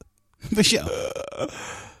 For sure.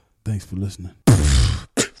 Thanks for listening.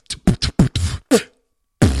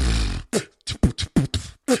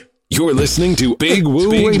 You're listening to Big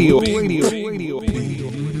Woo Radio.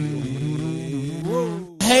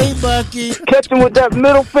 Hey, Bucky. Catch him with that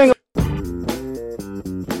middle finger.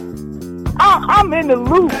 I'm in the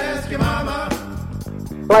loop.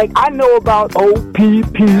 Like, I know about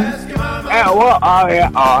OPP.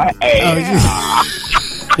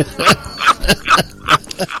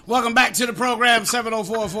 Welcome back to the program,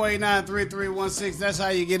 704-489-3316. That's how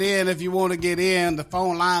you get in if you want to get in. The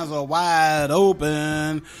phone lines are wide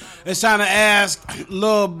open. It's time to ask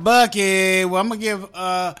Lil Bucky. Well, I'm gonna give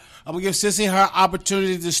Sissy her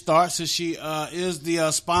opportunity to start since she is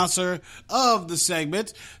the sponsor of the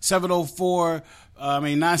segment.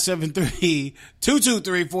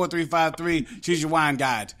 973-223-4353. She's your wine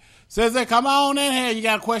guide. Sissy, come on in here. You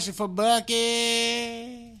got a question for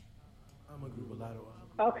Bucky?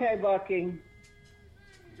 Okay, Bucky.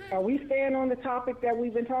 Are we staying on the topic that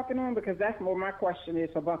we've been talking on? Because that's what my question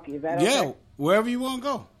is for Bucky. Is that okay? Yeah, wherever you want to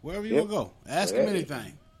go. Wherever you want to go. Ask him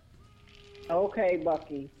anything. Okay,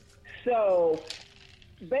 Bucky. So,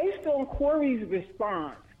 based on Corey's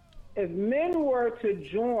response, if men were to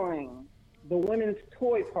join the women's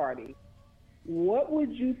toy party, what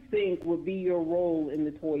would you think would be your role in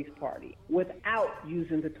the toys party without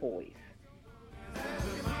using the toys?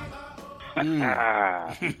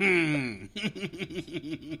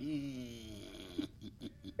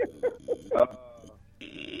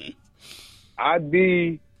 I'd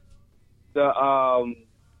be the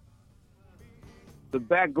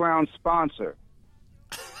background sponsor.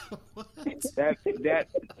 that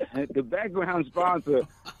the background sponsor.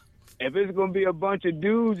 If it's gonna be a bunch of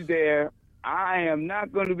dudes there, I am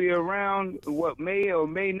not going to be around what may or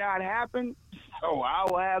may not happen. So I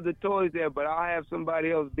will have the toys there, but I'll have somebody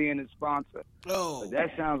else being the sponsor. Oh,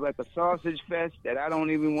 that sounds like a sausage fest that I don't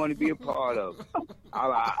even want to be a part of.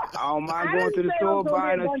 I don't mind going to the store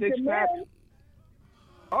buying a 6-pack.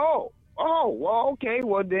 Oh, well, okay.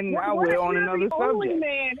 Well, then now we're on another subject. Only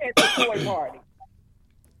man at the toy party.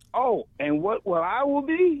 Oh, and what? Well, I will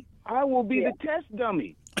be the test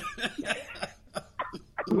dummy.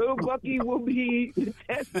 Little Bucky will be the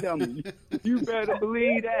test dummy. You better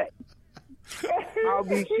believe that. I'll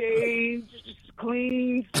be shaved,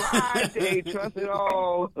 clean, fried. Hey, trust it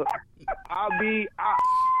all. I'll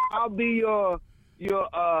be your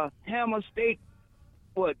hammer steak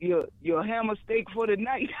What, your hammer steak for the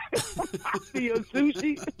night? I'll be your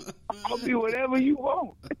sushi. I'll be whatever you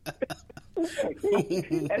want.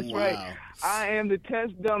 That's right. I am the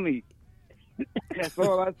test dummy. That's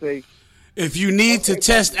all I say. If you need to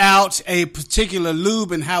test out a particular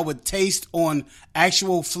lube and how it tastes on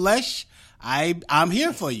actual flesh, I'm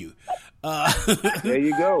here for you. There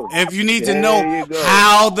you go. If you need to know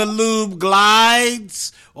how the lube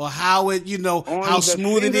glides or how it, how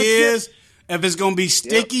smooth it is, if it's going to be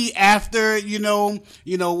sticky after,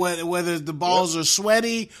 whether the balls are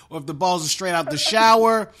sweaty or if the balls are straight out the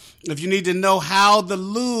shower, if you need to know how the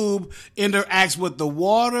lube interacts with the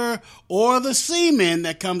water or the semen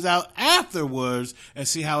that comes out afterwards and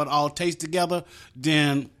see how it all tastes together,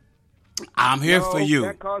 then I'm here for you.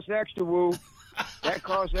 That costs extra, Woo. That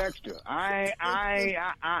costs extra. I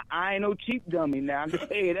ain't no cheap dummy now. I'm just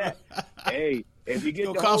saying that. Hey, if you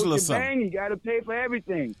get the whole shebang, you got to pay for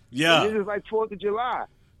everything. Yeah. This is like 4th of July.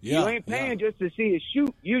 Yeah. You ain't paying just to see it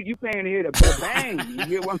shoot. You paying to hear the bang. You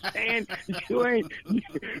get what I'm saying? You ain't.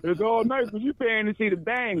 It's all nice, but you paying to see the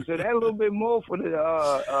bang. So that's a little bit more for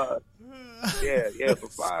the for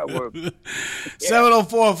fireworks.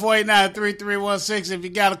 704-489-3316. If you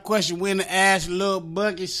got a question, we're in the Ask Lil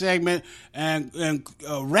Bucky segment and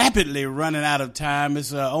rapidly running out of time.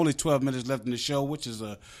 It's only 12 minutes left in the show, which is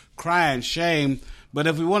a crying shame. But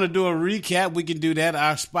if we want to do a recap, we can do that.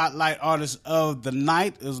 Our spotlight artist of the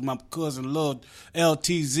night is my cousin Lil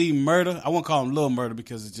LTZ Murder. I won't call him Lil Murder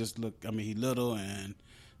because it just he little and,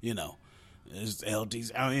 it's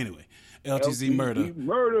LTZ. Anyway, LTZ Murder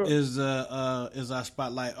is our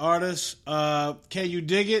spotlight artist. Can you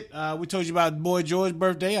dig it? We told you about Boy George's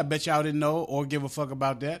birthday. I bet y'all didn't know or give a fuck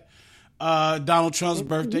about that. Donald Trump's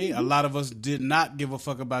birthday. A lot of us did not give a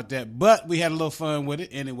fuck about that, but we had a little fun with it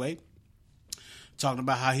anyway. Talking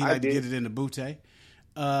about how he liked to get it in the bootay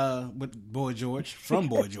with Boy George, from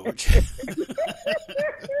Boy George.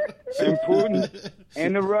 And Putin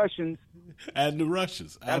and the Russians. And the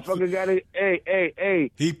Russians. That fucker got it.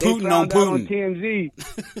 Hey. He Putin on Putin. On TMZ.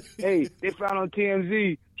 Hey, they found on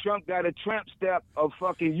TMZ Trump got a tramp step of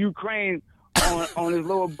fucking Ukraine on his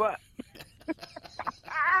lower butt.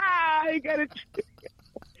 He got a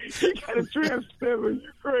tramp step of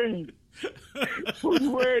Ukraine. Who's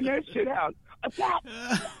wearing that shit out?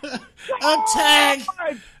 Attack!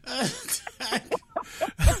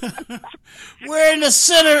 We're in the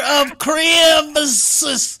center of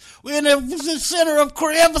crevices.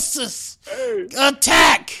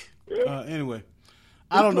 Attack! Anyway,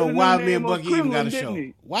 I don't know why me and Bucky even got a show.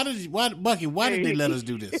 Bucky? Why did they let us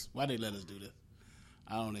do this? I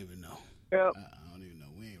don't even know. Yep. I don't even know.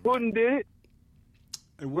 Putin did it.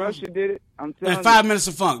 Russia did it. I'm telling you. And 5 minutes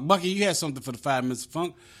of funk. Bucky, you had something for the 5 minutes of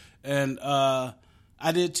funk. And I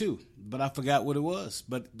did too, but I forgot what it was.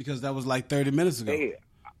 But because that was like 30 minutes ago. Yeah.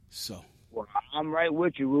 So. Well, I'm right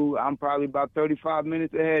with you, Roo. I'm probably about 35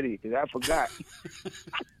 minutes ahead of you because I forgot.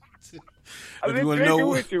 If you want to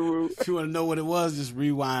know what it was, just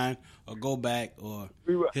rewind or go back or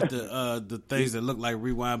hit the things that look like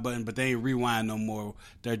rewind button, but they ain't rewind no more.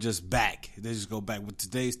 They're just back. They just go back. With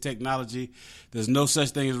today's technology, there's no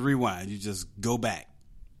such thing as rewind. You just go back.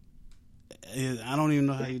 I don't even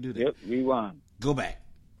know how you do that. Yep, rewind. Go back.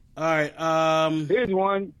 All right. Here's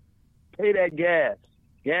one. Pay that gas.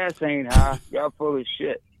 Gas ain't high. Y'all full of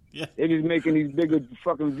shit. Yeah. They're just making these bigger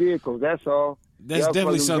fucking vehicles. That's all. That's Y'all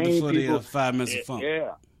definitely something for people. the 5 minutes of funk.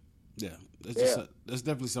 Yeah. Yeah. That's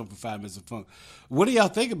definitely something for 5 minutes of funk. What do y'all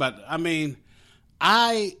think about it? I mean,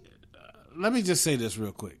 let me just say this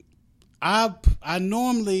real quick. I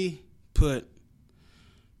normally put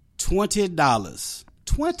 $20,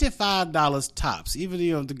 $25 tops, even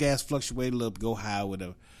if the gas fluctuated a little, go high,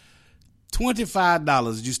 whatever.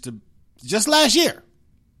 $25 used to, just last year,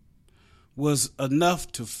 was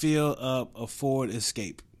enough to fill up a Ford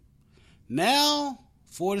Escape. Now,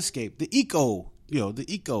 Ford Escape, the eco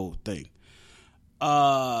thing,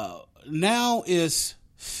 now is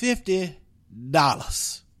 $50.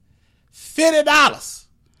 $50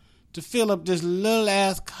 to fill up this little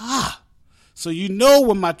ass car. So you know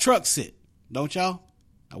where my truck sit, don't y'all?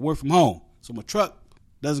 I work from home, so my truck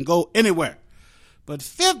doesn't go anywhere. But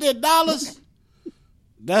 $50,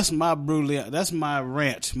 that's my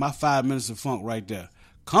ranch, my 5 minutes of funk right there.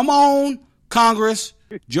 Come on, Congress,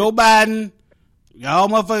 Joe Biden, y'all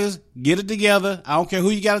motherfuckers, get it together. I don't care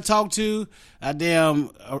who you got to talk to.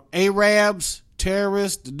 Damn Arabs,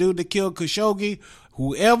 terrorists, the dude that killed Khashoggi,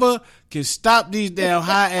 whoever can stop these damn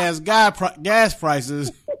high-ass gas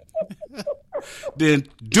prices, then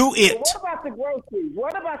do it.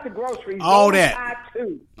 What about the groceries? All Those that. high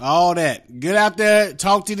too. All that. Get out there,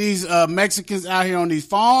 talk to these Mexicans out here on these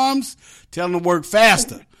farms, tell them to work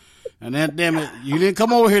faster. And then, damn it, you didn't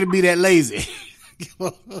come over here to be that lazy. Pick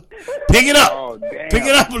it up. Oh, damn. Pick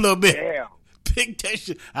it up a little bit. Damn. Pick that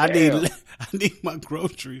shit. I need my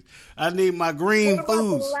groceries. I need my green What about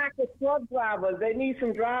foods. the lack of truck drivers? They need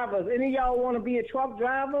some drivers. Any of y'all want to be a truck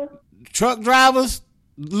driver? Truck drivers,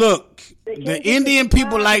 look, the Indian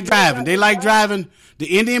people like driving. They like driving.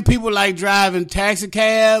 The Indian people like driving taxi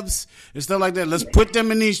cabs and stuff like that. Let's put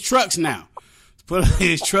them in these trucks now. Put them in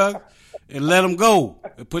these trucks and let them go.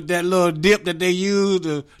 And put that little dip that they use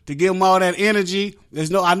to give them all that energy.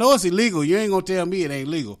 I know it's illegal. You ain't gonna tell me it ain't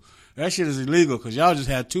legal. That shit is illegal because y'all just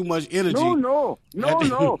have too much energy. No. We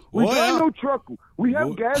got no truck. We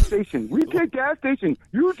have gas station. We take gas station.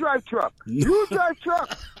 You drive truck. You drive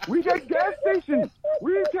truck. We get gas station.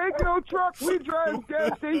 We take no truck. We drive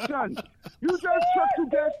gas station. You drive truck to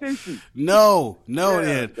gas station. No,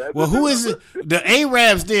 then. Well, who is it? The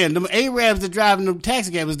Arabs then. The Arabs that driving them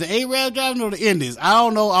taxi cabs. Is the Arabs driving or the Indians? I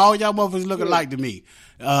don't know. All y'all motherfuckers look alike to me.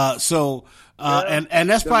 And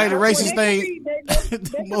that's probably the racist thing.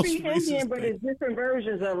 They could be Indian, but it's different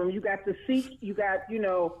versions of them. You got the Sikh, you got,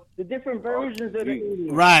 the different versions of the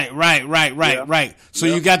Indian. Right. So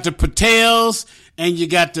you got the Patels and you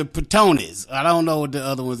got the Patonis. I don't know what the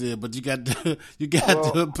other ones is, but you got the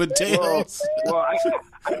Patels. Well,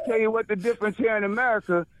 I tell you what the difference here in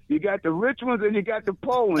America. You got the rich ones and you got the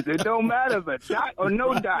poor ones. It don't matter if it's dot or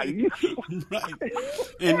no dot. Right.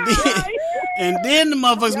 And then the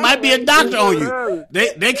motherfuckers might be a doctor on you.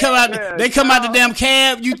 They come out the damn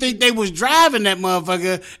cab. You think they was driving that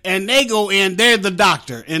motherfucker, and they go in. They're the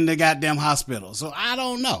doctor in the goddamn hospital. So I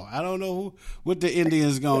don't know. I don't know what the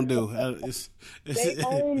Indians gonna do. They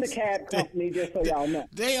own the cab company, just so y'all know.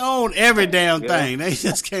 They own every damn thing. They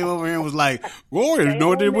just came over here and was like, "Oh, I didn't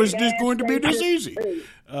know it was just going to be this easy."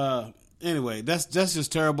 Anyway, that's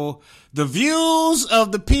just terrible. The views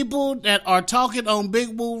of the people that are talking on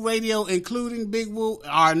Big Woo Radio, including Big Woo,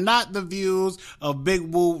 are not the views of Big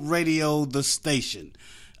Woo Radio, the station.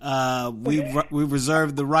 We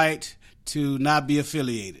reserve the right to not be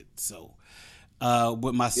affiliated. So,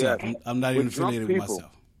 with myself, I'm not even affiliated with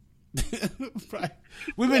myself. Right.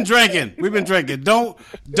 We've been drinking. Don't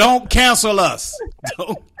cancel us.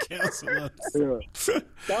 Don't cancel us.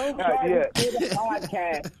 Don't charge to the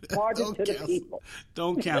podcast. Charge it to the people.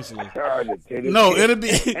 Don't cancel us. No, it'll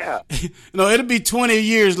be 20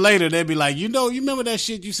 years later. They'll be like, you remember that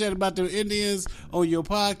shit you said about the Indians on your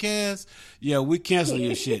podcast? Yeah, we cancel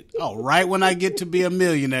your shit. Oh, right when I get to be a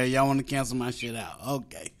millionaire, y'all want to cancel my shit out.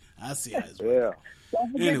 Okay, I see how it's working.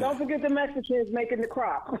 Don't forget the Mexicans making the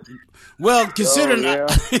crop. Well, considering... Yeah.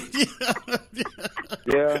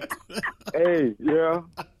 Hey, yeah.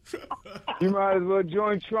 You might as well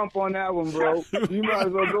join Trump on that one, bro. You might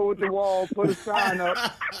as well go with the wall, put a sign up.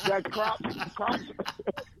 That crops.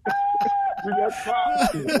 We got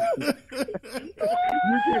crops. You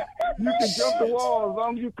can jump the wall as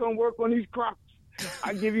long as you come work on these crops.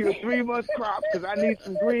 I give you a 3-month crop because I need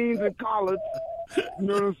some greens and collards. You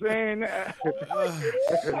know what I'm saying?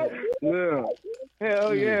 Yeah.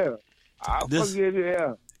 Hell yeah. I'll forget it,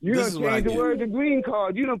 yeah. You done changed the word to green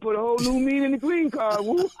card. You done put a whole new meaning in the green card,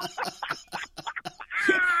 woo.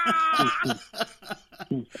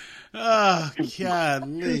 Oh,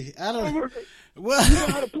 golly. I don't... Well, you know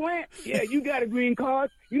how to plant? Yeah, you got a green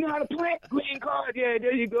card. You know how to plant? Green card. Yeah,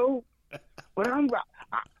 there you go. But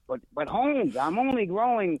Holmes, I'm only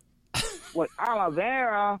growing aloe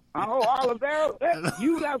vera. Aloe vera.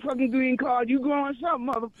 You got a fucking green card. You growing something,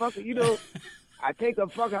 motherfucker. I take a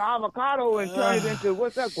fucking avocado and turn it into,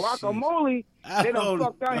 guacamole. They done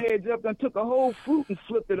fucked our heads up and took a whole fruit and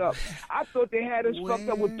flipped it up. I thought they had us fucked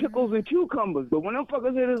up with pickles and cucumbers, but when them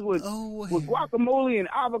fuckers hit us with guacamole and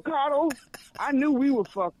avocado, I knew we were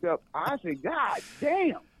fucked up. I said, God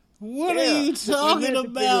damn. What are you talking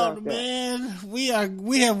about, man? We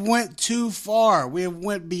have went too far. We have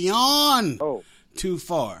went beyond too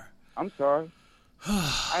far. I'm sorry.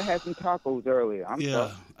 I had some tacos earlier. I'm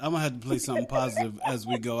sorry. I'm gonna have to play something positive as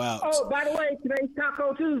we go out. Oh, by the way, today's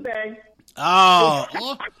Taco Tuesday. Oh,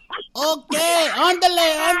 okay.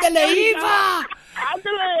 Ándale, Eva.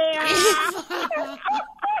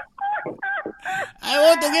 I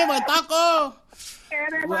want to get my taco.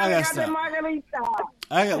 Well, I gotta stop.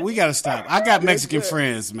 We gotta stop. I got Mexican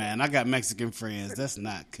friends, man. That's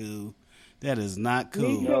not cool. That is not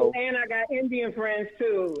cool. Me too, and I got Indian friends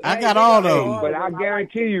too. I got all of them. But I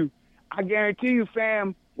guarantee you,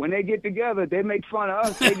 fam, when they get together, they make fun of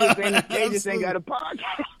us. They just ain't got a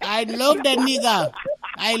podcast. I love that nigga.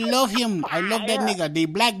 I love him. I love that nigga. The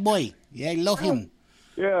black boy. Yeah, I love him.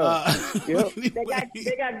 They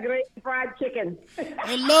got great fried chicken.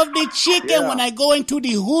 I love the chicken when I go into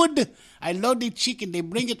the hood. I love the chicken. They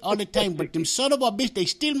bring it all the time. But them son of a bitch, they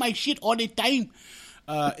steal my shit all the time.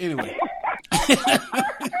 Anyway.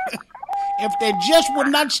 If they just would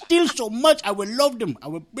not steal so much, I would love them. I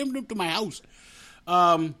would bring them to my house.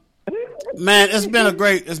 Man, it's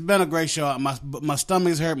been a great show. My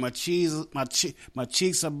stomach's hurt. My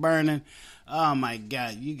cheeks are burning. Oh my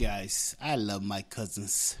God, you guys! I love my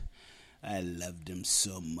cousins. I love them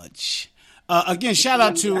so much. Again, shout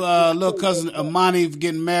out to little cousin Amani for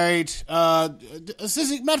getting married.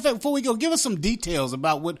 Sissy, matter of fact, before we go, give us some details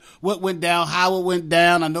about what went down, how it went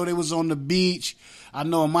down. I know they was on the beach. I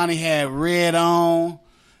know Amani had red on,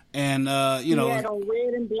 and He had on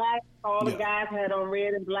red and black. All the guys had on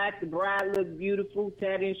red and black. The bride looked beautiful.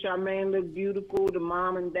 Teddy and Charmaine looked beautiful. The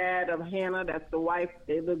mom and dad of Hannah, that's the wife,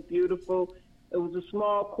 they looked beautiful. It was a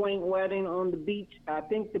small, quaint wedding on the beach. I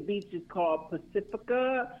think the beach is called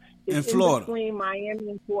Pacifica. It's in Florida. Between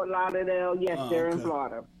Miami and Fort Lauderdale. Yes, they're in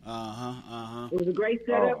Florida. It was a great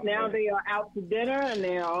setup. Now they are out to dinner, and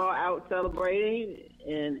they're all out celebrating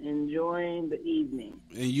and enjoying the evening.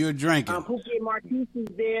 And you're drinking. Pookie Marquise is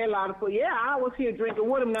there. A lot of people. Yeah, I was here drinking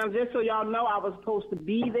with him. Now, just so y'all know, I was supposed to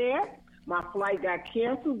be there. My flight got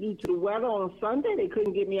canceled due to the weather on Sunday. They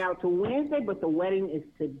couldn't get me out till Wednesday, but the wedding is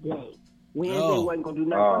today. Wednesday wasn't going to do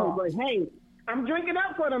nothing. But, hey, I'm drinking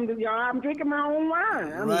up for them, y'all. I'm drinking my own wine.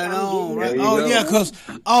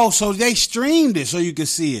 So they streamed it so you could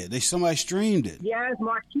see it. Somebody streamed it. Yes,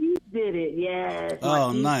 Marquise did it. Yes.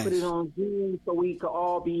 Marquise nice. Put it on Zoom so we could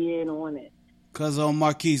all be in on it. Cause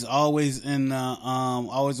Marquise always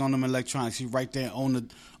always on them electronics. He's right there on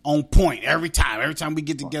point every time. Every time we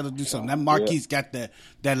get together to do something, that Marquise got that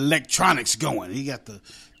electronics going. He got the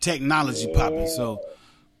technology popping. So.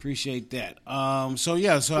 Appreciate that. So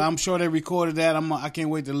I'm sure they recorded that. I can't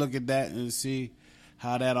wait to look at that and see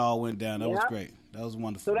how that all went down. That was great. That was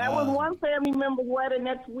wonderful. So that was one family member's wedding.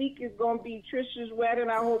 Next week is going to be Trisha's wedding.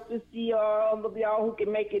 I hope to see all of y'all who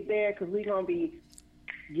can make it there because we're going to be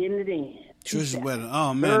getting it in. Trisha's wedding.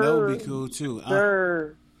 Oh, man, that would be cool, too.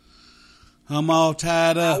 I'm all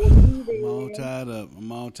tied up.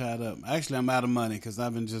 I'm all tied up. Actually, I'm out of money because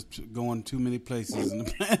I've been just going too many places in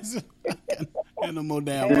the past. And no more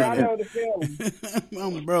damn money. I know the feeling.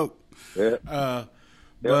 I'm broke. Yeah.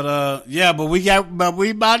 But we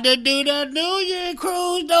about to do the New Year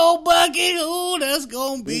cruise, though, Bucky. Ooh, that's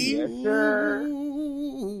gonna be. Yes, sir.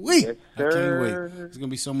 Yes, sir. I can't wait. It's gonna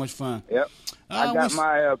be so much fun. Yep. I got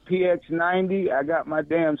my PX90. I got my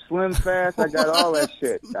damn Slim Fast. I got all that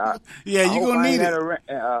shit. You're gonna need it.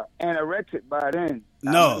 Anorexic by then.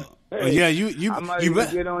 No. Hey, you I might even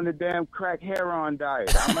get on the damn crack heroin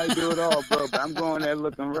diet. I might do it all, bro, but I'm going there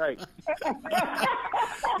looking right.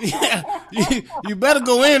 You better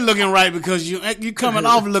go in looking right because you coming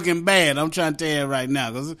off looking bad. I'm trying to tell you right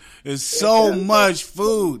now because there's so much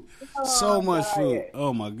food. So much food.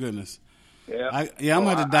 Oh, my goodness. Yeah, I'm going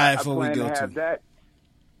to have to diet before we go to.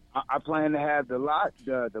 I plan to have the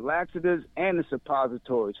laxatives and the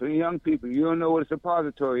suppository. So young people, you don't know what a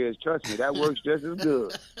suppository is. Trust me, that works just as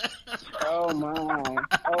good. Oh my!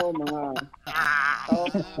 Oh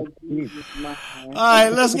Jesus! All right,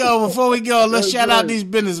 let's go. Before we go, let's shout out these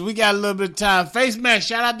businesses. We got a little bit of time. Face Man,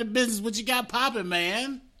 shout out the business. What you got popping,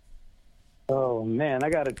 man? Oh, man, I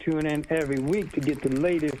got to tune in every week to get the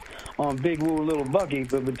latest on Big Woo Little Bucky,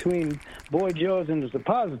 but between Boy George and the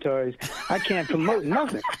suppositories, I can't promote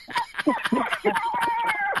nothing.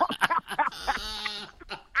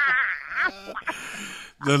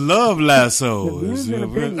 The Love Lasso.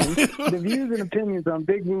 The views and opinions on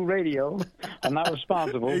Big Woo Radio are not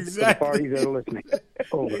responsible for the parties that are listening.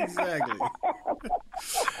 Over. Exactly.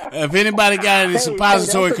 If anybody got any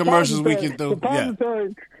suppository commercials we can throw,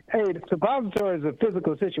 Hey, the suppository is a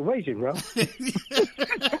physical situation, bro.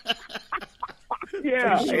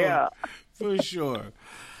 Yeah. For sure.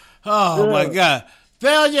 Oh, my God.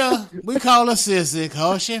 Failure, we call her Sissy,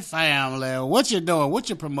 call she family. What you doing? What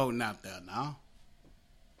you promoting out there now?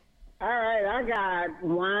 All right, I got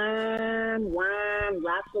wine,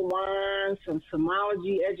 lots of wine, some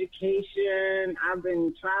somology education. I've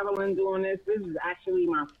been traveling doing this. This is actually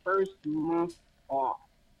my first month off.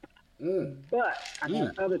 But I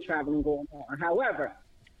got other traveling going on. However,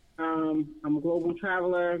 I'm a global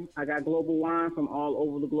traveler. I got global wine from all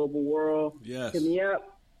over the global world. Yes. Hit me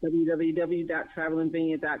up,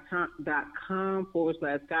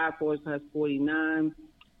 www.travelingvineyard.com/guy/49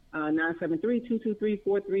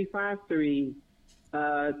 973-223-4353.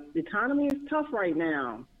 The economy is tough right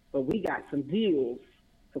now, but we got some deals.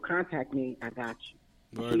 So contact me. I got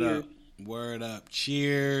you. Word up. Word up.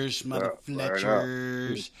 Cheers, mother Word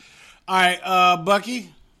Fletchers. All right,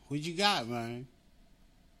 Bucky, what you got, man?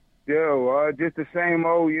 Yo, just the same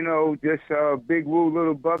old, just Big Woo,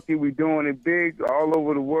 Little Bucky. We doing it big all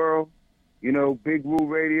over the world. Big Woo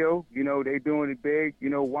Radio, they doing it big.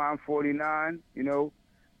 Wine 49,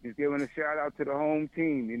 just giving a shout out to the home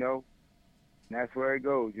team, and that's where it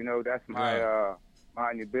goes. That's my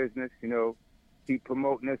mind your business, keep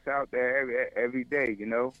promoting us out there every day,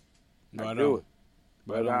 I do it.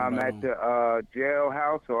 Whether I'm at the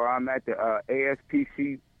jailhouse or I'm at the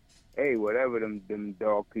ASPC, whatever them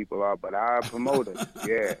dog people are, but I promote it.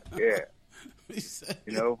 Yeah.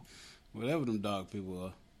 Whatever them dog people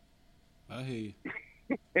are. I hear you.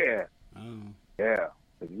 Yeah. Yeah.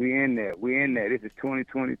 'Cause we in there. This is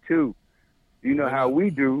 2022. You know how we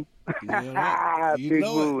do. Yeah, Big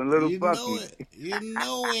Woo and Little Bucky. You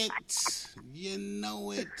know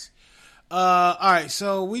it. All right,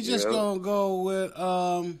 so we just gonna go with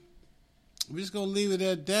we're just gonna leave it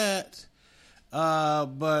at that.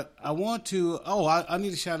 But I want to. I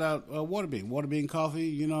need to shout out Waterbean Coffee.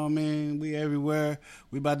 You know what I mean? We everywhere.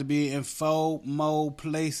 We about to be in 4 more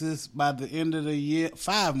places by the end of the year.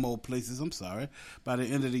 5 more places. I'm sorry. By the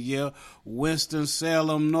end of the year,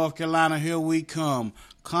 Winston-Salem, North Carolina. Here we come.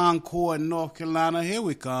 Concord, North Carolina. Here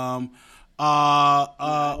we come.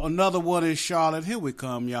 Another one in Charlotte. Here we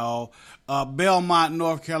come, y'all. Belmont,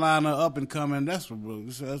 North Carolina, up and coming. That's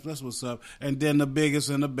what's up. And then the biggest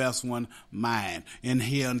and the best one, mine, in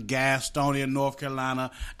here in Gastonia, North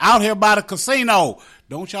Carolina, out here by the casino.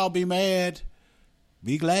 Don't y'all be mad.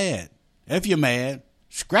 Be glad. If you're mad,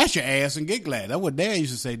 scratch your ass and get glad. That's what Dad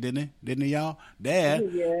used to say, didn't he, y'all? Dad,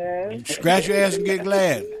 scratch your ass and get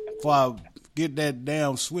glad. Before I get that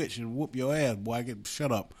damn switch and whoop your ass, boy.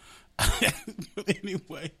 Shut up.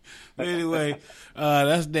 Anyway,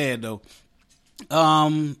 that's Dad though.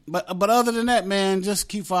 But other than that, man, just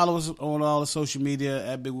keep following us on all the social media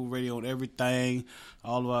at Big Woo Radio on everything.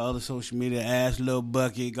 All of our other social media. Ask Lil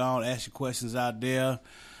Bucky. Go on, ask your questions out there.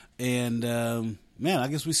 And man, I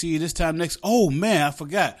guess we see you this time next. Oh man, I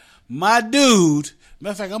forgot. My dude.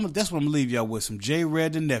 Matter of fact, that's what I'm going to leave y'all with, some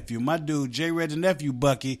J-Red the Nephew. My dude, J-Red the Nephew,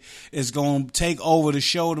 Bucky, is going to take over the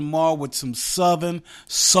show tomorrow with some Southern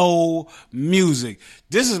soul music.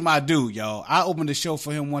 This is my dude, y'all. I opened the show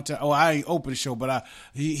for him one time. Oh, I ain't opened the show, but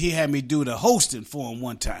he had me do the hosting for him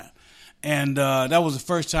one time. And that was the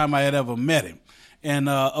first time I had ever met him. And,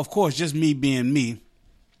 of course, just me being me,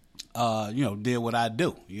 did what I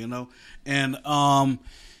do, And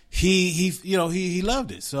he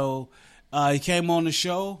loved it. So he came on the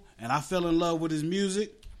show, and I fell in love with his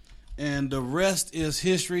music, and the rest is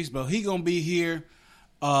history. But he gonna be here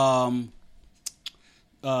the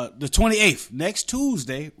 28th, next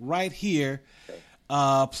Tuesday, right here,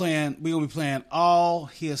 playing. We're gonna be playing all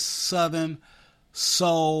his Southern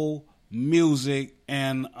soul music,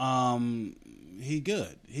 and he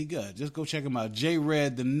good. Just go check him out,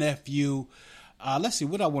 J-Red the Nephew. Let's see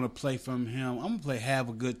what I want to play from him. I'm going to play Have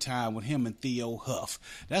a Good Time with him and Theo Huff.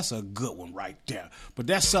 That's a good one right there. But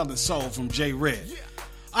that's Southern Soul from J-Red.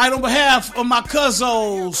 All right, on behalf of my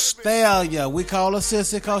cousins, Thalia, we call her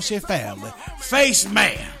Sissy because she family. Face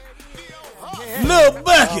Man, Lil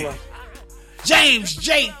Bucky, James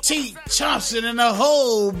J.T. Thompson, and the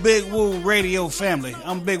whole Big Woo Radio family.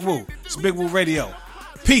 I'm Big Woo. It's Big Woo Radio.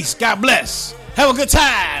 Peace. God bless. Have a good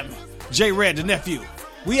time. J-Red the Nephew.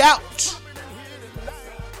 We out.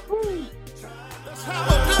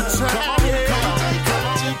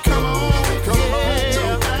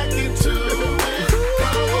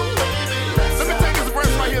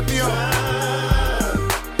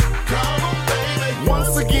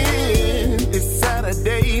 Once again, it's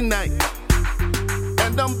Saturday night,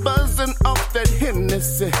 and I'm buzzing off that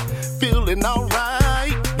Hennessy, feeling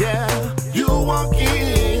alright. Yeah, you walk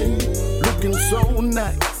in looking so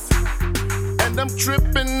nice, and I'm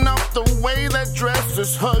tripping off the way that dress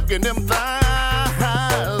is hugging them thighs.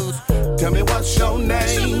 Tell me what's your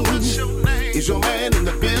name? Is your man in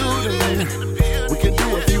the building? We can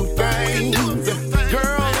do a few things,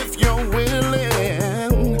 girl, if you're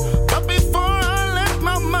willing. But before I let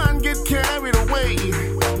my mind get carried away,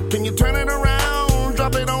 can you turn it around,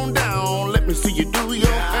 drop it on down? Let me see you do your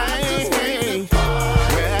thing.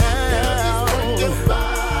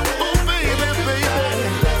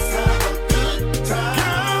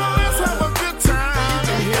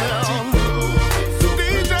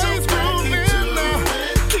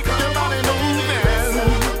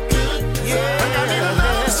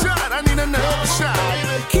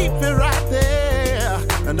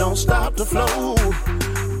 Don't stop the flow.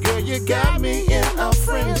 Girl, you got me in a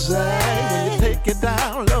frenzy when you take it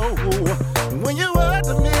down low. When you are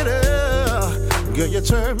the middle. Girl, you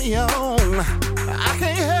turn me on. I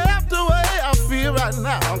can't help the way I feel right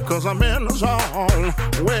now, cause I'm in the zone.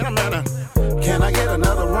 Wait a minute, can I get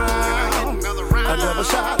another round? Another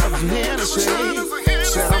shot of Hennessy.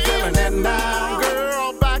 Said I'm feeling it now.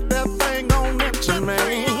 Girl, back that thing on into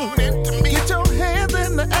me. Get your hands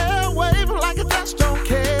in the air, wave like you just don't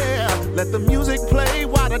care. Let the music play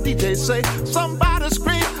while the DJ say, somebody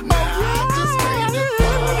scream, oh yeah.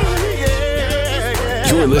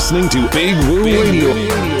 You're listening to Big Woo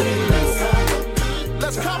Radio.